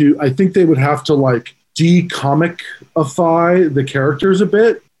them to, I think they would have to like de-comicify the characters a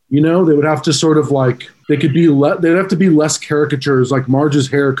bit. They would have to sort of like, they'd have to be less caricatures. Like Marge's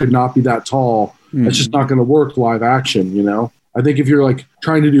hair could not be that tall. That's just not going to work live action, I think if you're like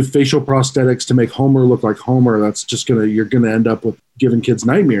trying to do facial prosthetics to make Homer look like Homer, that's just you're going to end up with giving kids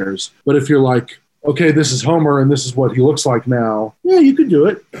nightmares. But if you're like, okay, this is Homer and this is what he looks like now, yeah, you could do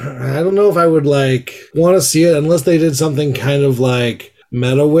it. I don't know if I would want to see it unless they did something kind of like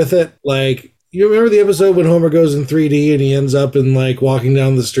meta with it. Like, you remember the episode when Homer goes in 3D and he ends up in like walking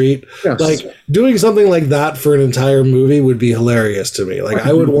down the street? Yes. Like doing something like that for an entire movie would be hilarious to me. Like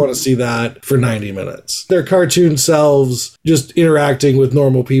I would want to see that for 90 minutes. Their cartoon selves just interacting with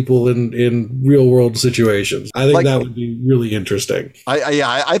normal people in real world situations. I think that would be really interesting.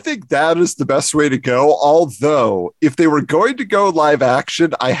 I think that is the best way to go. Although if they were going to go live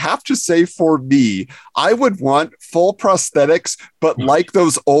action, I have to say for me, I would want full prosthetics, but like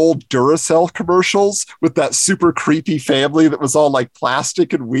those old Duracell commercials with that super creepy family that was all like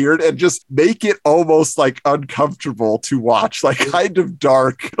plastic and weird, and just make it almost like uncomfortable to watch, like kind of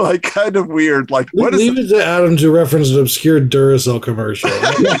dark, like kind of weird. Like what leave it to Adam to reference an obscure Duracell commercial.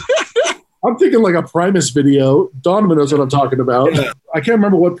 I'm thinking like a Primus video. Donovan knows what I'm talking about. Yeah. I can't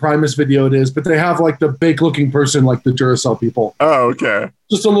remember what Primus video it is, but they have like the fake looking person like the Duracell people. Oh, okay.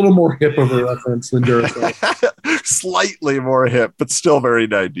 Just a little more hip of a reference than Duracell. Slightly more hip, but still very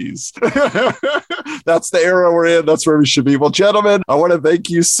 90s. That's the era we're in. That's where we should be. Well, gentlemen, I want to thank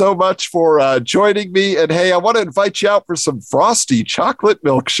you so much for joining me. And hey, I want to invite you out for some frosty chocolate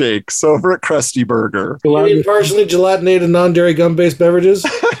milkshakes over at Krusty Burger. Partially gelatinated non-dairy gum-based beverages.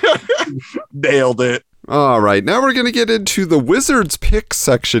 Nailed it. All right, now we're going to get into the Wizards Pick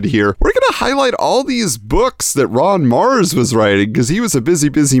section here. We're going to highlight all these books that Ron Marz was writing because he was a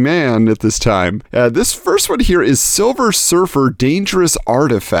busy man at this time. This first one here is Silver Surfer Dangerous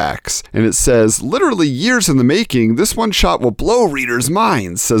Artifacts, and it says, literally years in the making, this one shot will blow readers'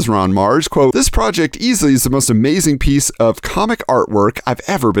 minds, says Ron Marz. Quote, this project easily is the most amazing piece of comic artwork I've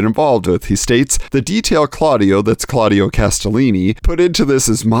ever been involved with, he states. The detail Claudio, that's Claudio Castellini, put into this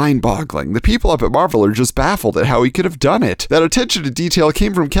is mind-boggling. The people up at Marvel are just baffled at how he could have done it. That attention to detail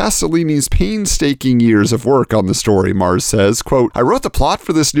came from Castellini's painstaking years of work on the story, Marz says. Quote, I wrote the plot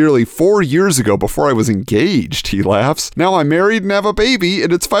for this nearly 4 years ago before I was engaged, he laughs. Now I'm married and have a baby,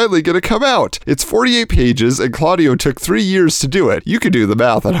 and it's finally going to come out. It's 48 pages, and Claudio took 3 years to do it. You could do the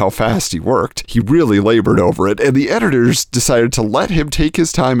math on how fast he worked. He really labored over it, and the editors decided to let him take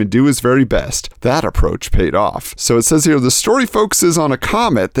his time and do his very best. That approach paid off. So it says here, the story focuses on a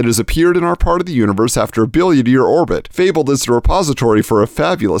comet that has appeared in our part of the universe after a billion-year orbit. Fabled as the repository for a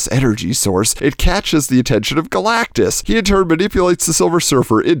fabulous energy source, it catches the attention of Galactus. He in turn manipulates the Silver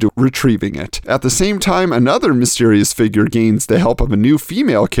Surfer into retrieving it. At the same time, another mysterious figure gains the help of a new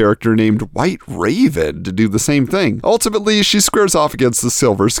female character named White Raven to do the same thing. Ultimately, she squares off against the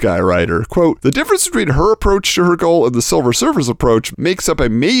Silver Sky Rider. Quote, the difference between her approach to her goal and the Silver Surfer's approach makes up a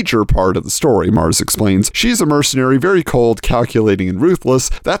major part of the story, Marz explains. She's a mercenary, very cold, calculating, and ruthless.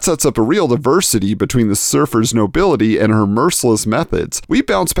 That sets up a real diversity between the Surfer's nobility and her merciless methods. We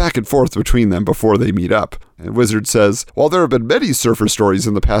bounce back and forth between them before they meet up. And Wizard says, while there have been many Surfer stories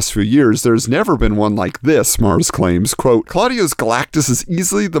in the past few years, there's never been one like this, Marz claims. Quote, Claudio's Galactus is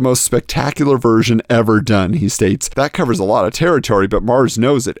easily the most spectacular version ever done, he states. That covers a lot of territory, but Marz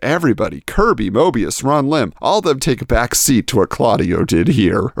knows it. Everybody, Kirby, Mobius, Ron Lim, all of them take a back seat to what Claudio did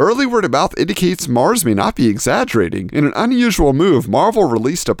here. Early word of mouth indicates Marz may not be exaggerating. In an unusual move, Marvel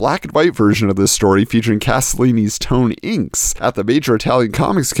released a black and white version of this story featuring Castellini's Tone Inks at the major Italian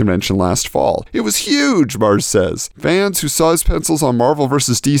comics convention last fall. It was huge, Marz says. Fans who saw his pencils on Marvel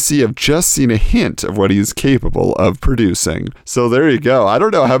vs. DC have just seen a hint of what he is capable of producing. So there you go. I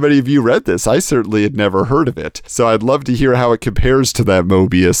don't know how many of you read this. I certainly had never heard of it. So I'd love to hear how it compares to that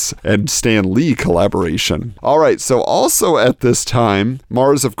Mobius and Stan Lee collaboration. All right, so also at this time,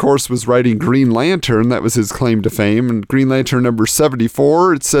 Marz, of course, was writing Green Lantern. That was his claim to fame. And Green Lantern number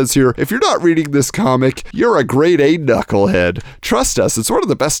 74, it says here, if you're not reading this comic, you're a grade A knucklehead. Trust us, it's one of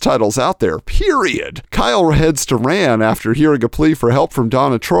the best titles out there, period. Kyle heads to Rann after hearing a plea for help from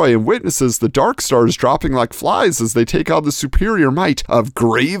Donna Troy and witnesses the Dark Stars dropping like flies as they take on the superior might of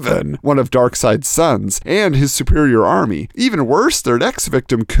Graven, one of Darkseid's sons, and his superior army. Even worse, their next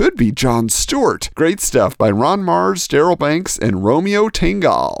victim could be John Stewart. Great stuff by Ron Marz, Daryl Banks, and Romeo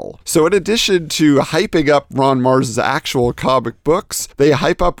Tanghal. So in addition to hyping up Ron Marz's actual comic books, they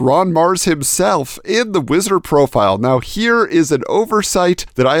hype up Ron Marz himself in the Wizard profile. Now here is an oversight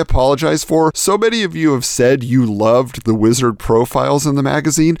that I apologize for. So many of you have said you loved the Wizard profiles in the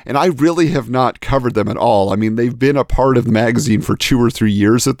magazine, and I really have not covered them at all. I mean, they've been a part of the magazine for 2 or 3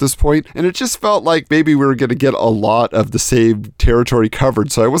 years at this point, and it just felt like maybe we were going to get a lot of the same territory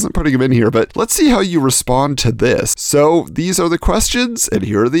covered, so I wasn't putting them in here, but let's see how you respond to this. So these are the questions, and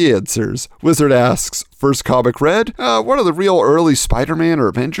here are the answers. Wizard asks, first comic read? One of the real early Spider-Man or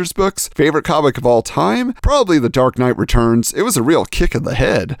Avengers books. Favorite comic of all time? Probably The Dark Knight Returns. It was a real kick in the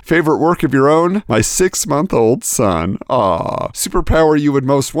head. Favorite work of your own? My 6-month-old son. Aww. Superpower you would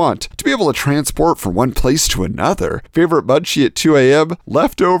most want? To be able to transport from one place to another. Favorite munchie at 2 a.m.?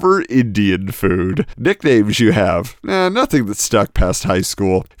 Leftover Indian food. Nicknames you have? Nothing that stuck past high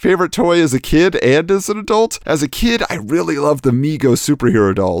school. Favorite toy as a kid and as an adult? As a kid, I really loved the Mego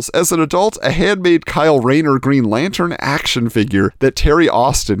superhero dolls. As an adult, a handmade Kyle Rayner Green Lantern action figure that Terry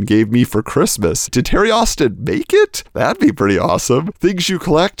Austin gave me for Christmas. Did Terry Austin make it? That'd be pretty awesome. Things you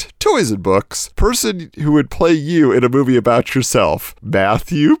collect? Toys and books. Person who would play you in a movie about yourself?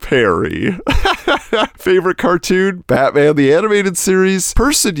 Matthew Perry. Favorite cartoon? Batman the Animated Series.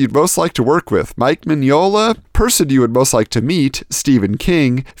 Person you'd most like to work with? Mike Mignola. Person you would most like to meet? Stephen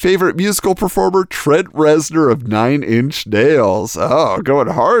King. Favorite musical performer? Trent Reznor of 9 Inch Nails. Oh, going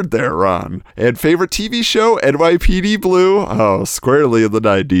hard there, Ron. And favorite TV show? NYPD Blue. Oh, squarely in the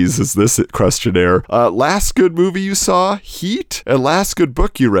 90s is this questionnaire. Last good movie you saw? Heat. And last good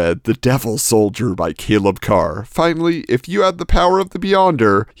book you read? The Devil Soldier by Caleb Carr. Finally, if you had the power of the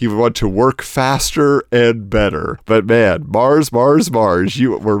Beyonder, you would want to work faster faster and better. But man, Mars,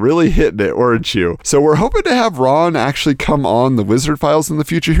 you were really hitting it, weren't you? So we're hoping to have Ron actually come on the Wizard Files in the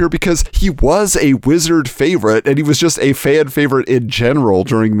future here, because he was a Wizard favorite and he was just a fan favorite in general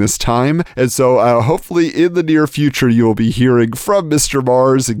during this time. And so hopefully in the near future you will be hearing from Mr.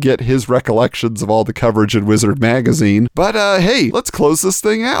 Mars and get his recollections of all the coverage in Wizard Magazine. But hey, let's close this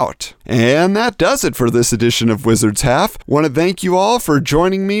thing out. And that does it for this edition of Wizard's Half. Want to thank you all for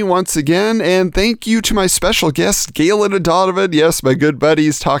joining me once again, and thank you to my special guests, Galen and Donovan, yes, my good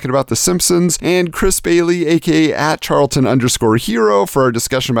buddies talking about The Simpsons, and Chris Bailey, aka @Charlton_hero, for our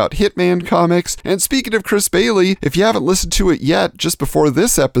discussion about Hitman comics. And speaking of Chris Bailey, if you haven't listened to it yet, just before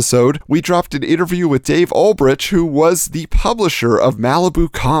this episode, we dropped an interview with Dave Ulbrich, who was the publisher of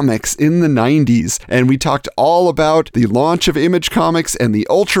Malibu Comics in the 90s, and we talked all about the launch of Image Comics and the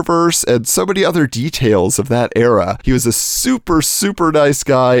Ultraverse and so many other details of that era. He was a super nice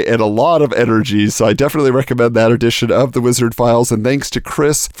guy and a lot of energy, so I definitely recommend that edition of the Wizard Files, and thanks to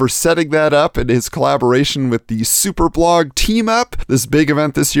Chris for setting that up and his collaboration with the Superblog Team Up, this big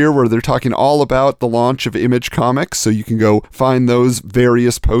event this year where they're talking all about the launch of Image Comics, so you can go find those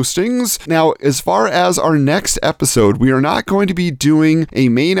various postings. Now, as far as our next episode, we are not going to be doing a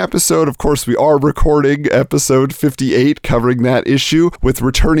main episode. Of course, we are recording episode 58 covering that issue with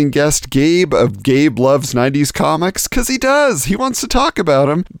returning guest Gabe of Gabe Loves 90s Comics, because he does. He wants to talk about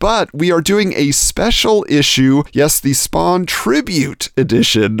them. But we are doing a special issue, yes, the Spawn Tribute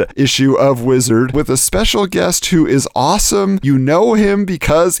Edition issue of Wizard, with a special guest who is awesome. You know him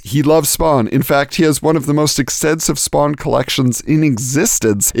because he loves Spawn. In fact, he has one of the most extensive Spawn collections in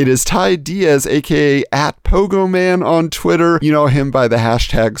existence. It is Ty Diaz, aka @PogoMan on Twitter. You know him by the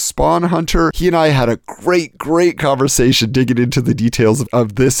hashtag Spawn Hunter. He and I had a great conversation digging into the details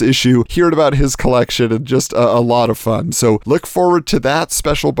of this issue, hearing about his collection, and just a lot of fun. So look forward to that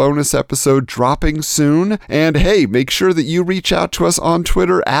special bonus episode dropping soon. And hey, make sure that you reach out to us on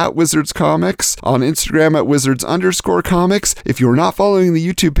Twitter @WizardsComics, on Instagram @Wizards_comics. If you're not following the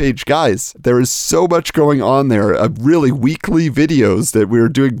YouTube page, guys, there is so much going on there. Really weekly videos that we're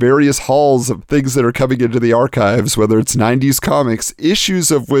doing, various hauls of things that are coming into the archives, whether it's 90s comics,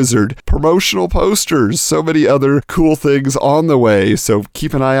 issues of Wizard, promotional posters, so many other cool things on the way. So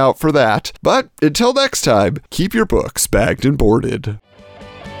keep an eye out for that. But until next time, keep your books bagged and boarded.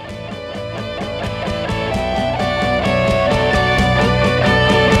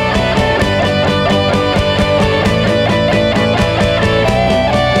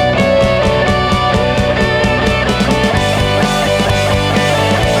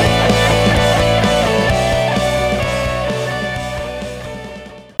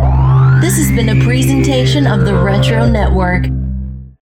 This has been a presentation of the Retro Network.